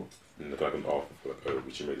into more. And like an author for like, oh,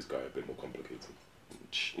 we should make this guy a bit more complicated.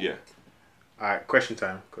 Yeah. Alright, question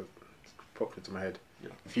time, because it's popped into my head. Yeah.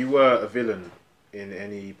 If you were a villain in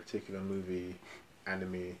any particular movie,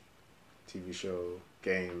 anime, TV show,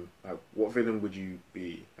 game, like what villain would you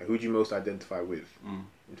be? Like, who would you most identify with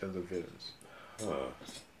in terms of villains?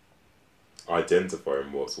 Identify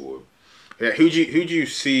in what sort of? Yeah, who do you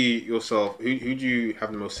see yourself? Who do you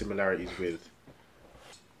have the most similarities with?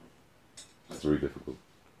 It's really difficult.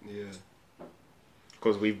 Yeah.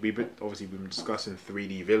 Because we've obviously been discussing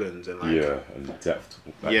 3D villains and like and depth.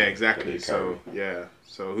 Yeah, exactly. So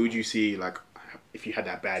so who do you see like if you had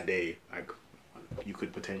that bad day, like you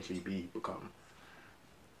could potentially become?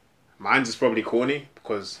 Mine's is probably corny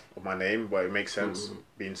because of my name, but it makes sense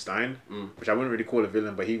being Stein, which I wouldn't really call a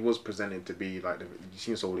villain, but he was presented to be like you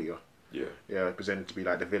seen Soul Eater. Yeah, presented to be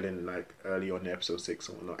like the villain like early on in episode 6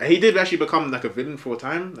 or whatnot. And he did actually become like a villain for a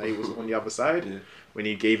time. Like, he was on the other side when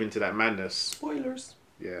he gave into that madness. Spoilers.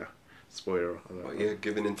 Yeah, spoiler. But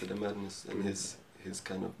giving into the madness and his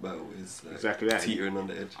kind of battle is like exactly that. Teetering on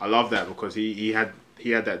the edge. I love that because he had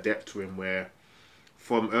that depth to him where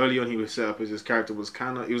from early on he was set up as his character was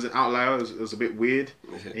he was an outlier. It was a bit weird.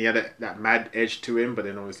 And he had that mad edge to him, but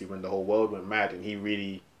then obviously when the whole world went mad and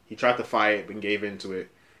he tried to fight it but gave into it.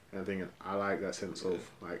 And I think I like that sense of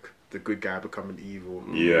like the good guy becoming evil.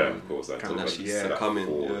 Yeah, of course. That kind of succumbing.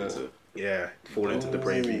 Fall into the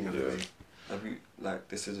bravery kind of thing. Have you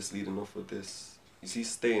this is just leading off of this? You see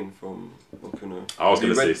Stain from Boku no. I was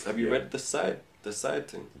gonna say. Have you read the side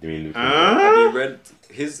thing? You mean? Have you read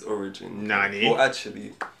his origin? Nani. Or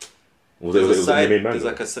actually. There's a side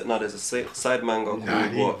manga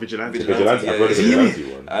called Vigilante. Vigilante. I've read the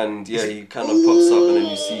Vigilante one. And he kind of pops up, and then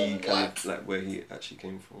you see kind of like where he actually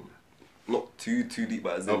came from. Not too deep,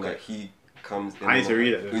 but as in like he comes in. I need to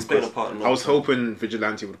read it. He's playing a part. I was hoping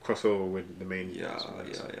Vigilante would cross over with the main.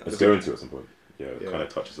 Let's go into it at some point. It kind of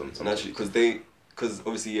touches on something. Actually, because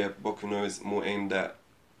obviously Boku no is more aimed at,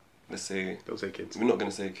 let's say. Don't say kids. We're not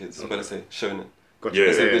gonna say kids. Okay. Better say shonen. Gotcha.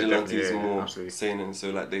 Let's say Vigilante is more seinen,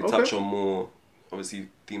 so like they touch on more obviously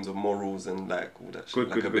themes of morals and like all that shit.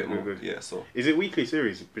 Like a bit more. Yeah. So. Is it weekly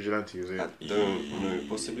series Vigilante? Is it? I don't know.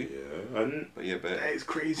 Possibly. Yeah. But that is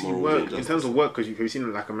crazy work in terms of work because you've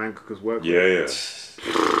seen like a manga's work. Yeah. That's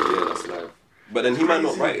like. But then he might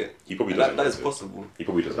not write it. He probably doesn't. That is possible. He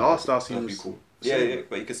probably doesn't. The art style seems be cool. Yeah,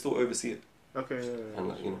 but you can still oversee it. Okay. And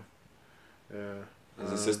like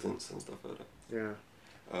his assistants and stuff like that. Yeah.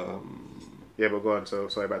 Yeah, but go on. So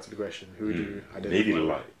sorry, back to the question. Who do you identify? Maybe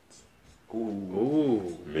Light.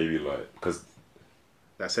 Ooh. Maybe Light, because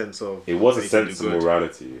that sense of it was a sense of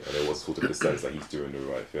morality, and it was sort of the sense that he's doing the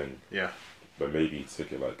right thing. Yeah. but maybe he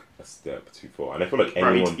took it like a step too far. And I feel like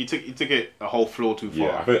anyone... He took it a whole floor too far.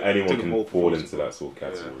 Yeah, I think anyone can fall into that sort of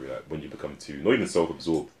category, like when you become too, not even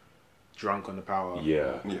self-absorbed. Drunk on the power.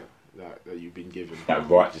 Yeah. That you've been given. That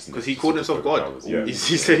righteousness. Because he called himself God. Yeah. He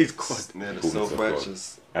said he's God. Yeah, the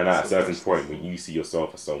self-righteous. And at a certain point, when you see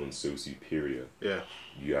yourself as someone so superior,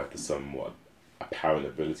 you have the somewhat apparent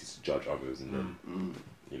ability to judge others and then,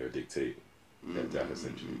 you know, dictate their death,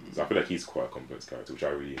 essentially. So I feel like he's quite a complex character, which I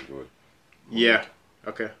really enjoyed. Yeah.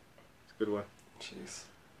 Okay. It's a good one. Jeez.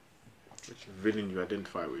 Which villain you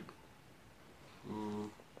identify with?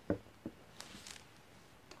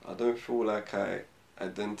 I don't feel like I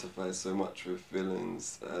identify so much with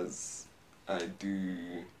villains as I do.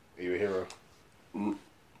 Are you a hero?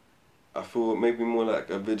 I feel maybe more like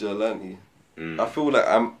a vigilante. I feel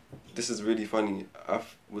like this is really funny. I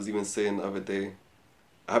was even saying the other day,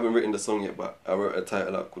 I haven't written the song yet, but I wrote a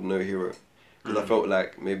title out called No Hero. Because I felt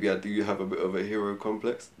like maybe I do have a bit of a hero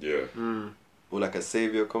complex. Yeah. Or like a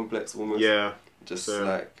savior complex almost. Yeah. Just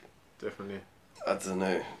like... Definitely. I don't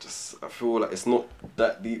know. I feel like it's not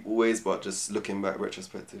that deep always, but just looking back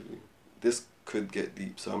retrospectively, this could get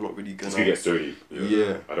deep. So I'm not really gonna. This could get so deep.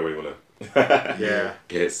 Yeah. I don't really wanna. Yeah.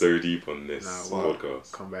 Get so deep on this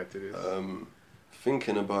podcast. Come back to this.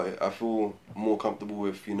 Thinking about it, I feel more comfortable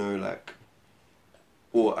with like,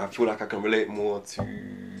 or I feel like I can relate more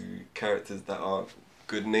to characters that are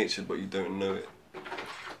good natured, but you don't know it.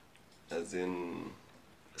 As in.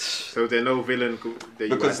 So there's no villain that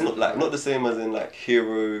you because it's not the same as in like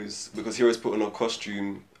heroes, because heroes put on a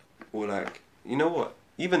costume, or like, you know what,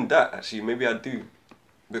 even that actually maybe I do,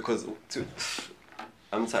 because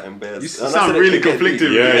I'm tight bears. You sound really conflicted.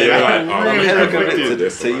 I'm really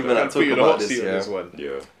conflicted to even talk about this. This one.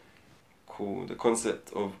 Yeah. Cool. The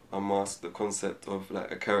concept of a mask, the concept of like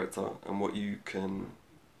a character, and what you can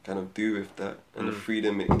kind of do with that, and the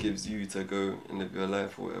freedom it gives you to go and live your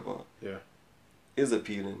life or whatever. Yeah. Is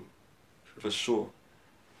appealing, for sure,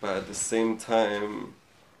 but at the same time,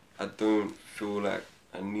 I don't feel like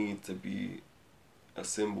I need to be a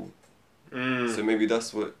symbol. So maybe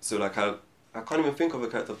that's what. So like I can't even think of a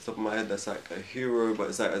character off the top of my head that's like a hero, but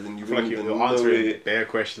it's like as in you really even know it. Bare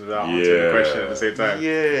questions without answering the question at the same time.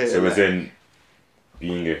 Yeah. So as in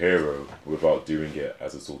being a hero without doing it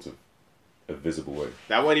as a sort of a visible way.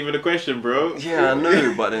 That wasn't even a question, bro. Yeah, I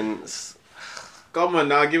know, but then. Come on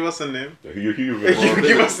now, give us a name. Who you give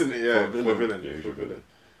us a name, yeah. For villain. Yeah, who's your villain?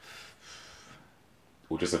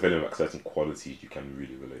 Or just a villain with like certain qualities you can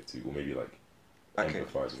really relate to, or maybe like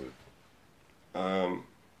empathize with.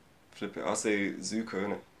 Flip it. I'll say Zuko,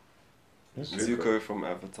 innit? Zuko from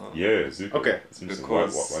Avatar. Yeah, Zuko. Okay. Because why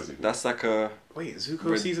Zuko? That's like a... Wait,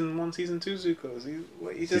 Zuko season 1, season 2 Zuko?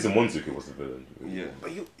 Season 1 Zuko was the villain. Yeah.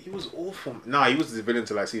 But he was awful. Nah, he was the villain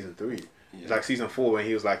to like season 3. Yeah. Like season 4 when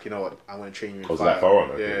he was like, you know what, I'm going to train you in fire. That far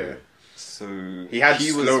on, okay. Yeah. So... He had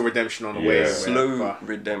slow redemption on the way. Slow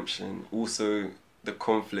redemption. Also, the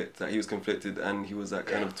conflict, that he was conflicted and he was like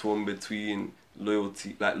kind of torn between...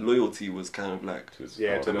 loyalty. Like loyalty was kind of like to his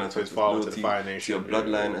father, to the Fire Nation, to your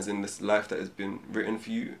bloodline, as in this life that has been written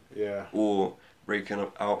for you. Yeah. Or breaking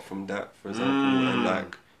out from that, for example, and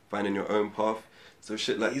like finding your own path. So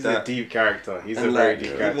shit like he's that. He's a deep character. He's a very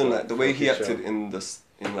deep character. Even like the way he acted in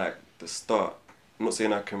like the start. I'm not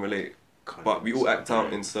saying I can relate, but we all act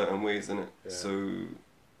out in certain ways, innit? Yeah. So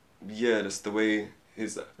yeah, that's the way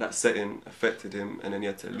that setting affected him, and then he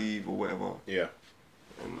had to leave or whatever. Yeah.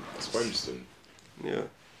 And that's quite interesting. Yeah.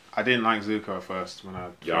 I didn't like Zuko at first when I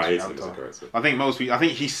hate him as a character. I think most people,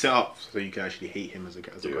 he's set up so you can actually hate him as a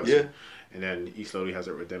person. Yeah. And then he slowly has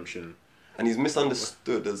a redemption. And he's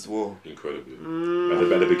misunderstood as well. Incredibly.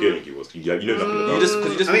 At the beginning he was. You know nothing about him. You just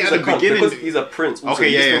think he's a beginning, because he's a prince. Also,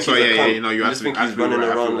 okay, you know, you just think he's running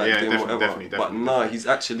around like doing whatever. Definitely. But nah, he's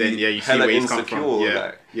actually hella insecure.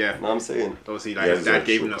 Know what I'm saying? Obviously, like his dad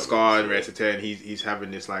gave him a scar and rest of 10. He's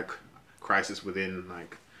having this like crisis within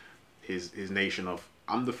like his nation of,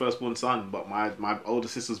 I'm the firstborn son, but my older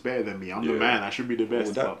sister's better than me. I'm the man. I should be the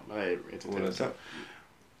best.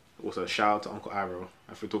 Also, shout out to Uncle Iroh.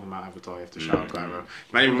 If we're talking about Avatar, you have to shout out to Iroh.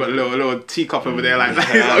 Man, even got a little teacup over there like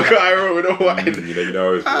that. Is Uncle Iroh with a wine.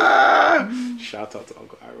 Shout out to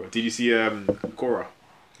Uncle Iroh. Did you see Korra?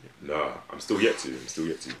 Nah, I'm still yet to.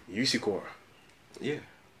 You see Korra? Yeah.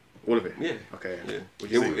 All of it? Yeah. Okay. Yeah.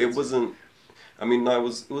 It wasn't. I mean, no, it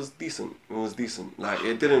was decent. It was decent. Like,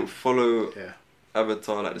 it didn't follow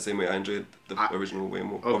Avatar like the same way. I enjoyed the original way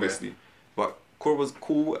more, obviously. But Korra was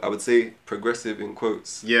cool. I would say progressive in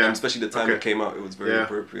quotes. Yeah. And especially the time it came out, it was very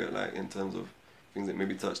appropriate. Like in terms of things that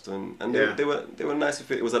maybe touched on, and they were nice with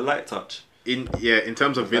it. It was a light touch. In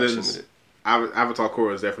terms of villains, Avatar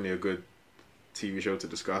Korra is definitely a good TV show to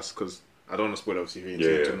discuss because I don't want to spoil it obviously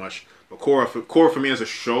too much. But Korra for me as a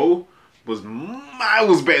show was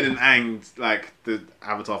miles better than Aang, like the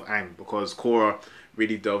Avatar of Aang, because Korra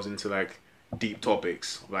really delves into like deep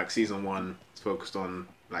topics. Like season 1 is focused on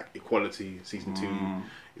like equality. Season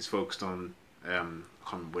 2 is focused on I can't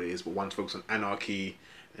remember what it is, but one's focused on anarchy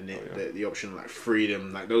and the option of like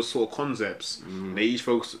freedom, like those sort of concepts. They each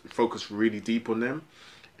focus really deep on them,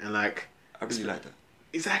 and like I really like that.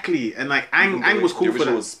 Exactly, and like Aang was cool for that. The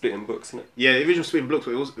original was splitting books, isn't it? Yeah, the original splitting books,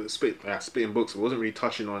 but it was splitting books. It wasn't really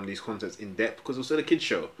touching on these concepts in depth because it was still a kids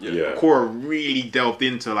show. Yeah. Korra really delved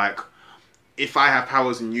into like, if I have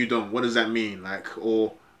powers and you don't, what does that mean? Like,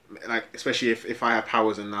 or like, especially if I have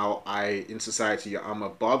powers and now in society I'm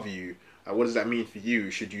above you. Like, what does that mean for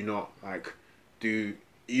you? Should you not like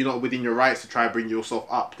you're not within your rights to try to bring yourself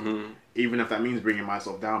up, even if that means bringing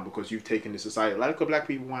myself down, because you've taken this society, like black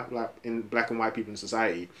and white people in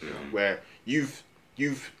society, where you've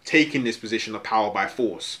taken this position of power by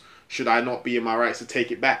force. Should I not be in my rights to take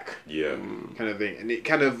it back? Yeah, kind of thing, and it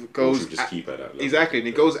kind of goes keep at that level. Exactly, and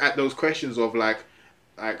it goes at those questions of like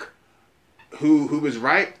who is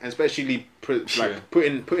right, and especially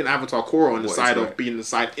putting Avatar Korra on the side of being the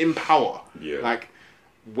side in power. Yeah, like.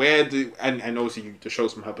 And obviously to show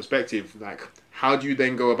from her perspective, like how do you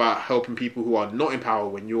then go about helping people who are not in power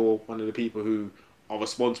when you're one of the people who are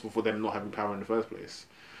responsible for them not having power in the first place?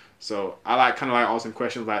 So I kind of like asking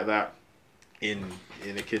questions like that in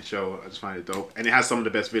a kid show. I just find it dope, and it has some of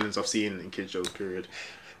the best villains I've seen in kid shows. Period.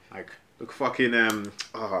 Like look fucking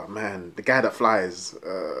oh man, the guy that flies.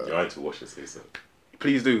 I need to watch this later.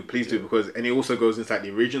 Please do, because and it also goes into like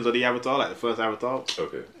the origins of the Avatar, like the first Avatar.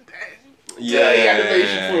 Okay. Dirty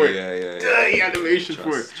animation for it. Dirty animation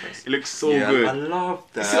for it. It looks so good. I love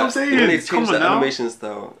that. You see what I'm saying? When they changed the animation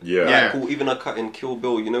style. Yeah. Cool. Even a cut in Kill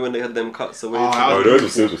Bill, you know when they had them cuts away.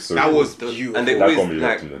 Those were so that cool. was beautiful. And they That always got me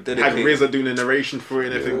like locked in had RZA doing the narration for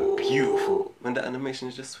it and everything. Beautiful. When the animation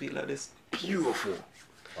is just sweet like this. Beautiful.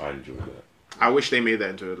 I enjoyed that. I wish they made that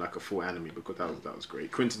into like a full anime, because that was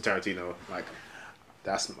great. Quentin Tarantino, like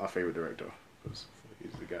that's my favorite director, because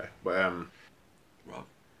he's the guy. But Rob.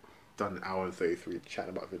 Done an hour and 33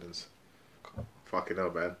 chatting about villains. Fucking hell,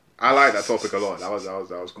 man. I like that topic a lot. That was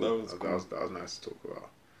cool. That was nice to talk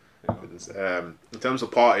about. Villains. In terms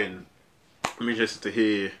of parting, I'm interested to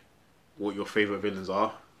hear what your favorite villains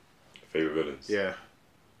are. Favorite villains? Yeah,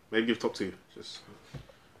 maybe give top 2. Just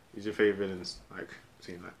who's your favorite villains? Like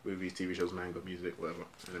between like movies, TV shows, manga, music, whatever.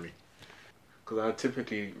 Enemy. Because I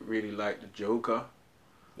typically really like the Joker.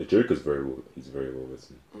 The Joker's very well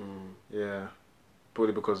written. Yeah.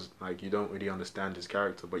 Probably because like you don't really understand his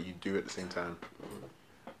character, but you do at the same time.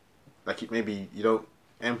 Like maybe you don't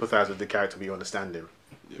empathize with the character, but you understand him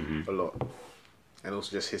a lot, and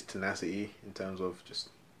also just his tenacity in terms of just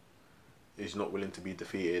he's not willing to be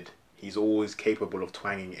defeated. He's always capable of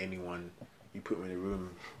twanging anyone you put him in a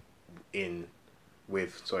room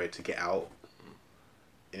to get out,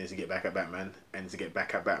 and to get back at Batman, and to get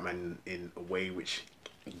back at Batman in a way which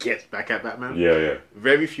gets back at Batman. Yeah.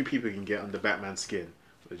 Very few people can get under Batman's skin.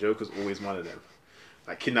 The Joker's always one of them.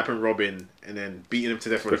 Like kidnapping Robin and then beating him to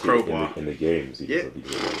death with a crowbar. In the games,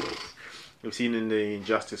 We've seen in the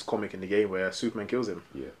Injustice comic in the game where Superman kills him.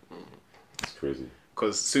 Yeah. It's crazy.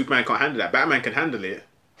 Because Superman can't handle that. Batman can handle it.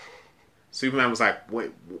 Superman was like,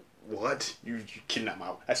 wait, what? You kidnapped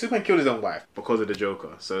my wife? Like, Superman killed his own wife because of the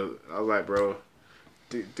Joker. So I was like, bro,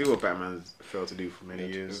 do what Batman's failed to do for many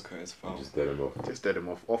years. Just dead him off. Just dead him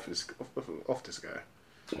off this guy.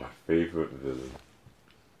 My favourite villain.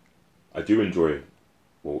 I do enjoy,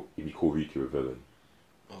 if you call Riku a villain.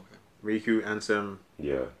 Okay. Riku, Ansem.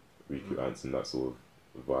 Yeah, Riku, Ansem, that sort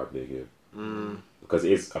of vibe they give. Because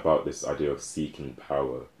it is about this idea of seeking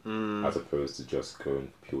power as opposed to just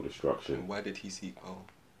going for pure destruction. And why did he seek power?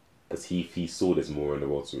 Because he saw there's more in the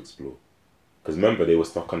world to explore. Because remember, they were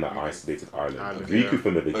stuck on that isolated island. Riku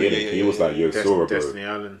from the beginning, he was like, yo, Sora, bro. Destiny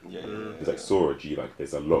Island. He's like, Sora,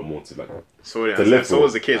 there's a lot more to Sora, to live for. Sora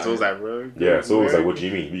was a kid, so I was like, bro. Yeah, Sora was like, what do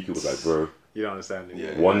you mean? Riku was like, bro. You don't understand it.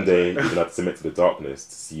 Yeah, One day, you're going to have to submit to the darkness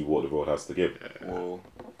to see what the world has to give. Whoa.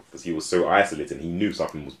 Because he was so isolated, he knew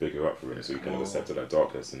something was bigger up for him, so he kind of accepted that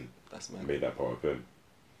darkness and made that part of him.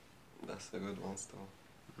 That's a good one still.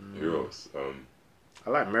 Who else? I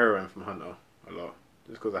like Meruem from Hunter a lot.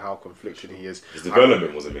 Just because of how conflicted he is. His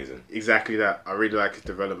development was amazing. Exactly that. I really like his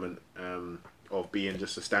development of being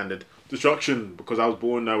just a standard destruction, because I was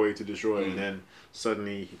born that way to destroy, and then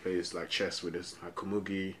suddenly he plays like chess with his like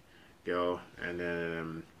Komugi girl, and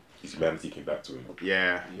then his humanity came back to him.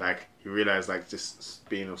 Yeah, like he realized like just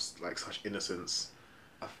being of like such innocence.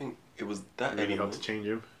 I think it was that really helped to change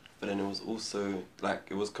him. but then it was also like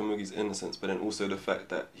it was Komugi's innocence, but then also the fact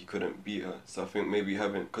that he couldn't beat her. So I think maybe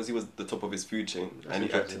because he was the top of his food chain and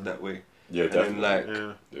he acted that way. Yeah, and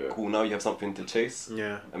definitely. then cool, now you have something to chase.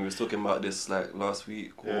 Yeah. And we was talking about this like last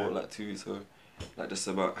week or like 2 weeks ago. Like just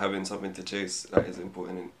about having something to chase that is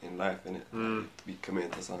important in life, innit? To be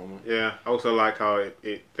committed to something. Yeah. I also like how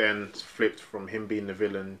it then flipped from him being the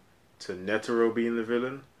villain to Netero being the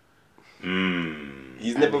villain.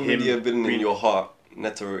 He's never really a villain in your heart.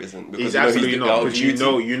 Netero isn't. He's absolutely not, because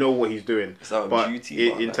you know what he's doing. It's out of but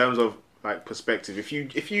duty. In terms of like perspective, if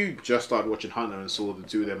you just started watching Hunter and saw the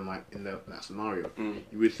two of them like in that scenario,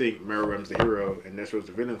 you would think Meruem's the hero and Netero's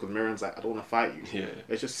the villain, because Meruem's like, I don't want to fight you. Yeah.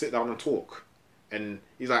 Let's just sit down and talk. And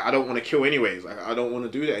he's like, I don't want to kill anyways. Like, I don't want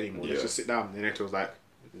to do that anymore. Let's just sit down. And Netero's like,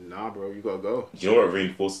 nah, bro, you gotta go. You know what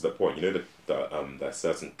reinforces that point? You know that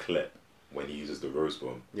certain clip when he uses the rose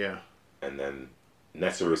bomb. Yeah. And then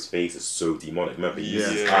Netero's face is so demonic. Remember, he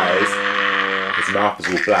uses his eyes, his mouth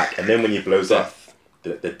is all black, and then when he blows up,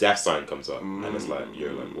 the death sign comes up, and it's like,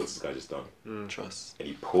 yo, like, what's this guy just done? Trust. And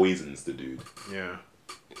he poisons the dude. Yeah.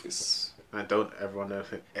 It's don't everyone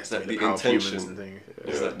estimate the the power of humans intention. and things.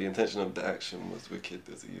 It's like the intention of the action was wicked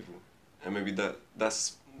as evil, and maybe that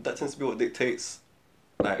tends to be what dictates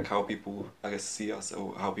like how people, I guess, see us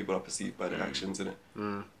or how people are perceived by their actions, innit?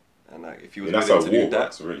 And like if you were that's willing how to do war that,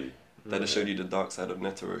 works, really. that just showed you the dark side of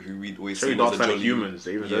Netero, who we'd always Show seen you dark as a side of jolly humans,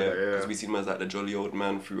 they even said that, because we see him as like the jolly old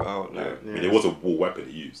man throughout. Like, I mean, it was a war weapon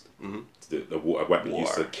he used. Mhm. A weapon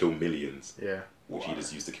used to kill millions, Yeah. which he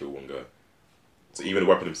just used to kill one guy. So even the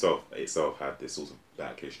weapon itself had this sort of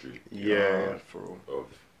black history. Yeah. for real. Of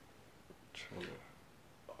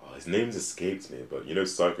his name's escaped me, but you know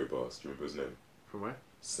Psycho Boss. Do you remember his name? From where?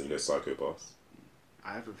 So you know Psycho Boss.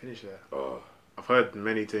 I haven't finished that. Oh, I've heard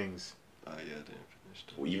many things. Yeah, I didn't finish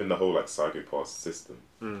it. well, even the whole like Psycho Pass system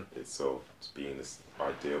itself, just being this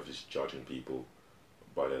idea of just judging people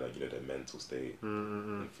by their like their mental state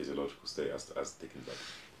and physiological state as they can like.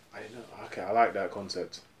 I didn't know. Okay, I like that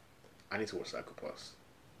concept. I need to watch Psychopaths.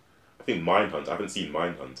 I think Mindhunter. I haven't seen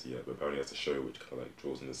Mindhunter yet, but apparently that's a show which kind of like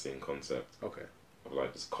draws on the same concept Okay. of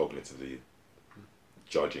like just cognitively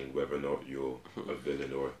judging whether or not you're a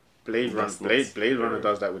villain or. Blade Runner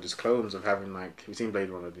does that with his clones of having like. Have you seen Blade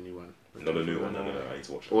Runner, the new one? Not a new one. No. I need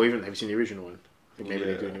to watch it. Or even have you seen the original one? I think maybe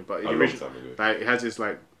they do new, but the original, like it has this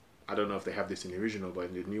like. I don't know if they have this in the original, but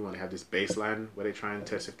in the new one they have this baseline where they try and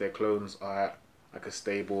test if their clones are at like a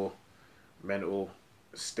stable mental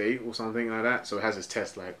state or something like that. So it has this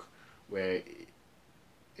test like where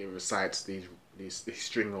it recites these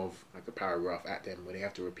string of like a paragraph at them where they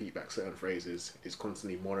have to repeat back certain phrases. It's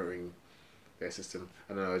constantly monitoring their system.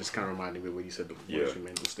 I don't know. It just kind of reminded me of what you said before, monitoring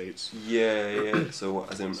mental states. Yeah. So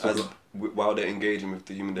while they're engaging with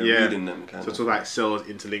the human, they're reading them. So it's all like cells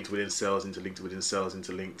interlinked within cells, interlinked within cells,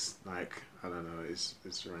 interlinked. Like I don't know. It's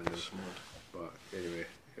random. But anyway,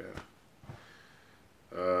 yeah.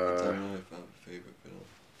 I don't know if I have a favourite villain.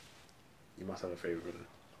 You must have a favourite villain.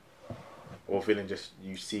 Or villain just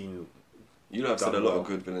you've seen. You have said a lot of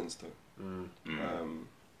good villains though.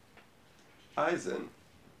 Aizen.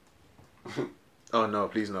 Oh no!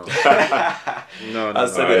 Please no. no. I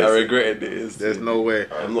said it. I regretted it. There's no way.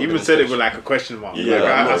 You even said it with like a question mark. Yeah,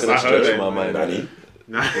 like, I'm not gonna stretch my mind.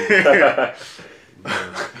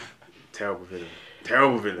 Terrible villain.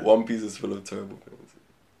 Terrible villain. One Piece is full of terrible villains.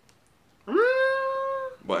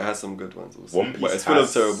 But it has some good ones also. One Piece but it's full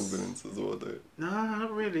of terrible villains as well though. No,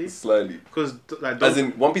 not really. Slightly. Because like as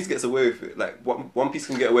in One Piece gets away with it. Like One Piece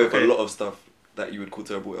can get away with a lot of stuff that you would call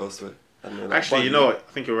terrible elsewhere. I don't know, like actually, Buggy, you know what?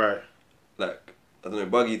 I think you're right. Like I don't know,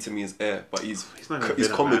 Buggy to me is air, but he's not even a he's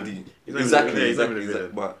villain, comedy. man. He's not Exactly. even a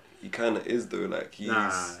villain. But he kind of is though. Like he's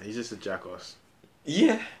he's just a jackass.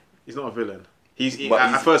 Yeah. He's not a villain. But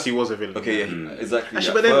at first he was a villain. Okay, yeah, exactly. Actually,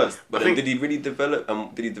 at but then, first, but then did he really develop?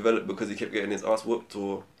 Did he develop because he kept getting his ass whooped,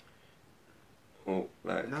 or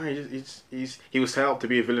like? No, he was set up to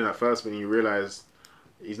be a villain at first, but you realise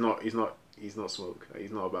he's not Smoke. Like,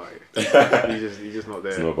 he's not about it. he's just not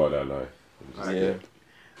there. It's not about that life. Yeah.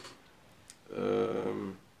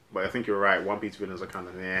 But I think you're right. One Piece villains are kind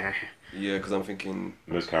of Yeah, because I'm thinking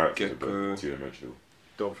most characters Gekko, are two-dimensional.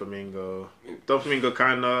 Doflamingo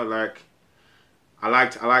kind of like. I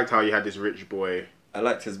liked how you had this rich boy. I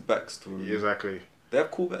liked his backstory. Exactly. They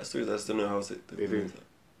have cool backstories. I just don't know how they do.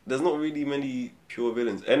 There's not really many pure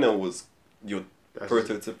villains. Enel was your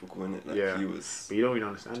prototypical in it. Like he was. But you don't really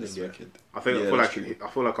understand him yet. Wicked. I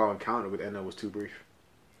feel like our encounter with Enel was too brief.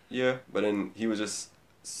 Yeah, but then he was just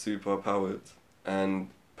super powered, and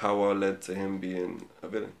power led to him being a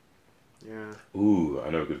villain. Yeah. Ooh,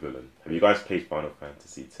 I know a good villain. Have you guys played Final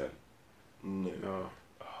Fantasy X? No.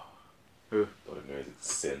 Who? I don't know. Is it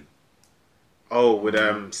Sin? Oh,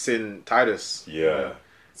 with Sin Titus. Yeah.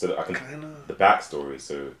 So I can the backstory.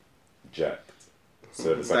 So Jack.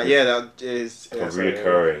 So there's like that is a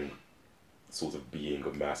reoccurring sort of being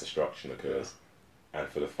of mass destruction occurs, and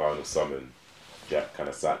for the final summon, Jack kind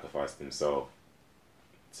of sacrificed himself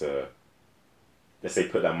to, let's say,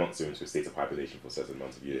 put that monster into a state of hibernation for a certain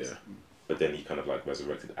amount of years. Yeah. But then he kind of like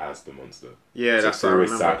resurrected as the monster. Yeah, so that's through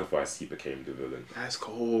his sacrifice, he became the villain. That's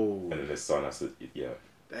cold. And then his son has to,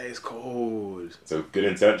 That is cold. So good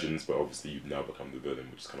intentions, but obviously you've now become the villain,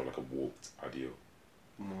 which is kind of like a warped ideal.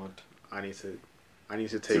 Mod. I need to take.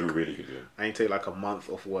 It's a really good game. I need to take like a month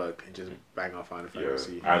off work and just bang out Final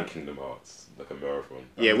Fantasy. And Kingdom Hearts, like a marathon.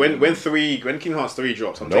 Yeah, when Kingdom Hearts 3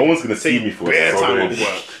 drops, no one's gonna see me for bare time off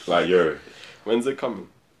work. Like when's it coming?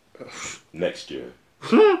 Next year.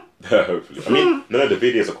 Hopefully. I mean, no, the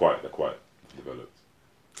videos are quite developed.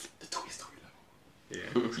 The Toy Story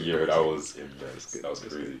level. Yeah, that was immense. That was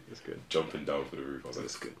crazy. It's good. Jumping down for the roof. I was like,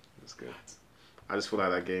 it's good. It's good. I just feel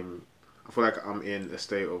like that game. I feel like I'm in a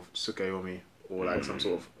state of Tsukuyomi or like some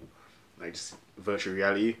sort of like just virtual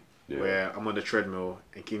reality where I'm on the treadmill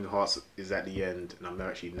and Kingdom Hearts is at the end and I'm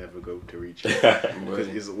actually never going to reach it because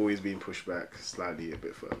it's always being pushed back slightly a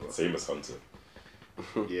bit further. Same as Hunter.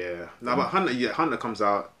 Yeah. No, but Hunter comes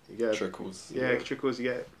out. You get trickles. Yeah, trickles.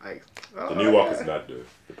 You get like the new arc is mad though.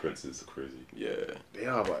 The princes are crazy. Yeah. They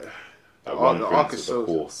are, but the arc is so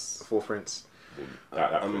horse. The 4 prince.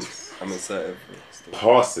 I'm excited.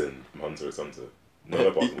 Parson Hunter is Hunter.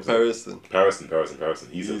 No, Parison.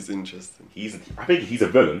 He's interesting. I think he's a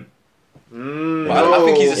villain. I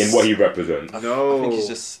think he's in what he represents. No, I think he's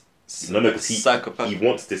just because he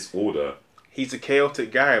wants disorder. He's a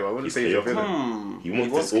chaotic guy, but I wouldn't say he's a villain. He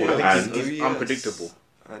wants disorder and he's unpredictable.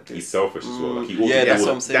 He's selfish as well. Like, that's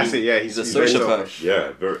what I'm saying. That's it. Yeah, he's a sociopath.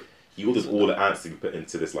 Yeah, he orders all the ants to be put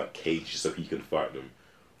into this like cage so he can fight them.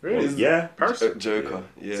 Really? Yeah. Joker.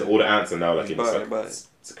 Yeah. So all the ants are now like in this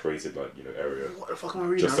it's a created like area. What the fuck am I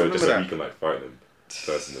reading? Just so he can like fight them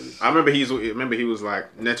personally. I remember he was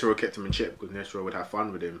like Netero kept him in check because Netero would have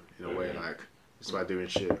fun with him in a way like just by doing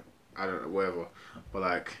shit. I don't know whatever, but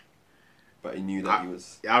like. But he knew that he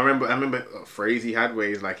was. I remember a phrase he had where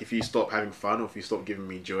he's like, if you stop having fun or if you stop giving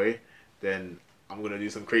me joy, then I'm gonna do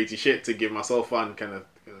some crazy shit to give myself fun, kind of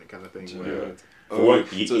thing. Yeah. So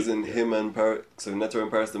as in him and so Netero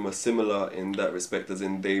and Parison were similar in that respect, as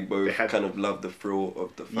in they both kind of loved the thrill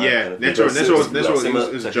of the fight. Yeah, kind of Netero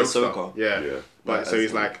was a joke Yeah. But so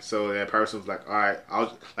he's like, Parison was like, all right,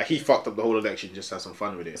 he fucked up the whole election just to have some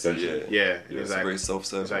fun with it. Essentially. Yeah. And he's like, very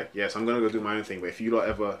self-serving. He's like, yes, I'm gonna go do my own thing, but if you don't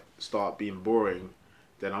ever start being boring,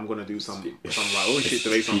 then I'm gonna do some like shit to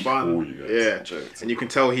make some fun. Yeah. And you can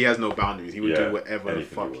tell he has no boundaries. He would do whatever the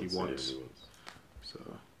fuck he wants. So,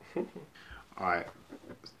 all right,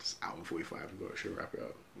 it's hour and 45. We should wrap it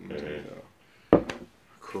up.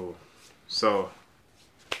 Cool. So,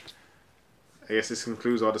 I guess this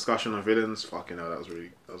concludes our discussion on villains. Fucking hell, that was a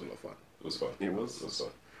lot of fun. It was fun. It was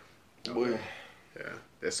fun. Boy. Yeah,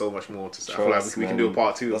 there's so much more to say. I feel like we can do a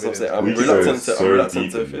part 2. That's what I'm saying. I'm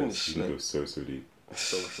reluctant to finish. You can go so deep.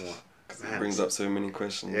 So much more. It brings up so many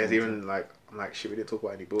questions. Yeah, it's even like I'm like shit. We didn't talk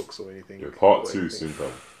about any books or anything. Yeah, part 2 soon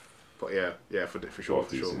come. But yeah, for sure,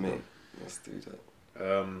 for sure. Let's do that.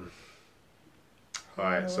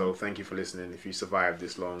 Alright, so thank you for listening. If you survived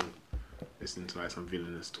this long, listening to like some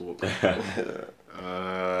villainous talk.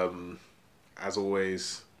 As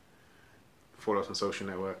always, follow us on social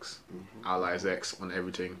networks. Outliers X on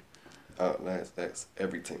everything. Outliers X,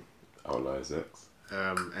 everything. Outliers X.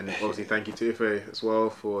 And obviously thank you to Ife as well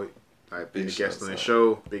for like being a guest on the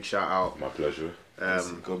show. Big shout out. My pleasure.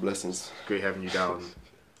 God blessings. Great having you down.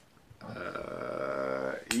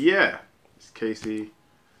 Yeah. It's Casey.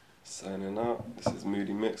 Signing out. This is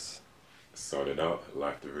Moody Mix. Signing out.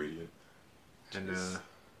 Life the Radiant. And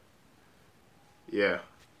yeah.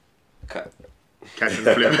 Catch you in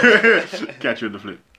the flip. Catch you in the flip.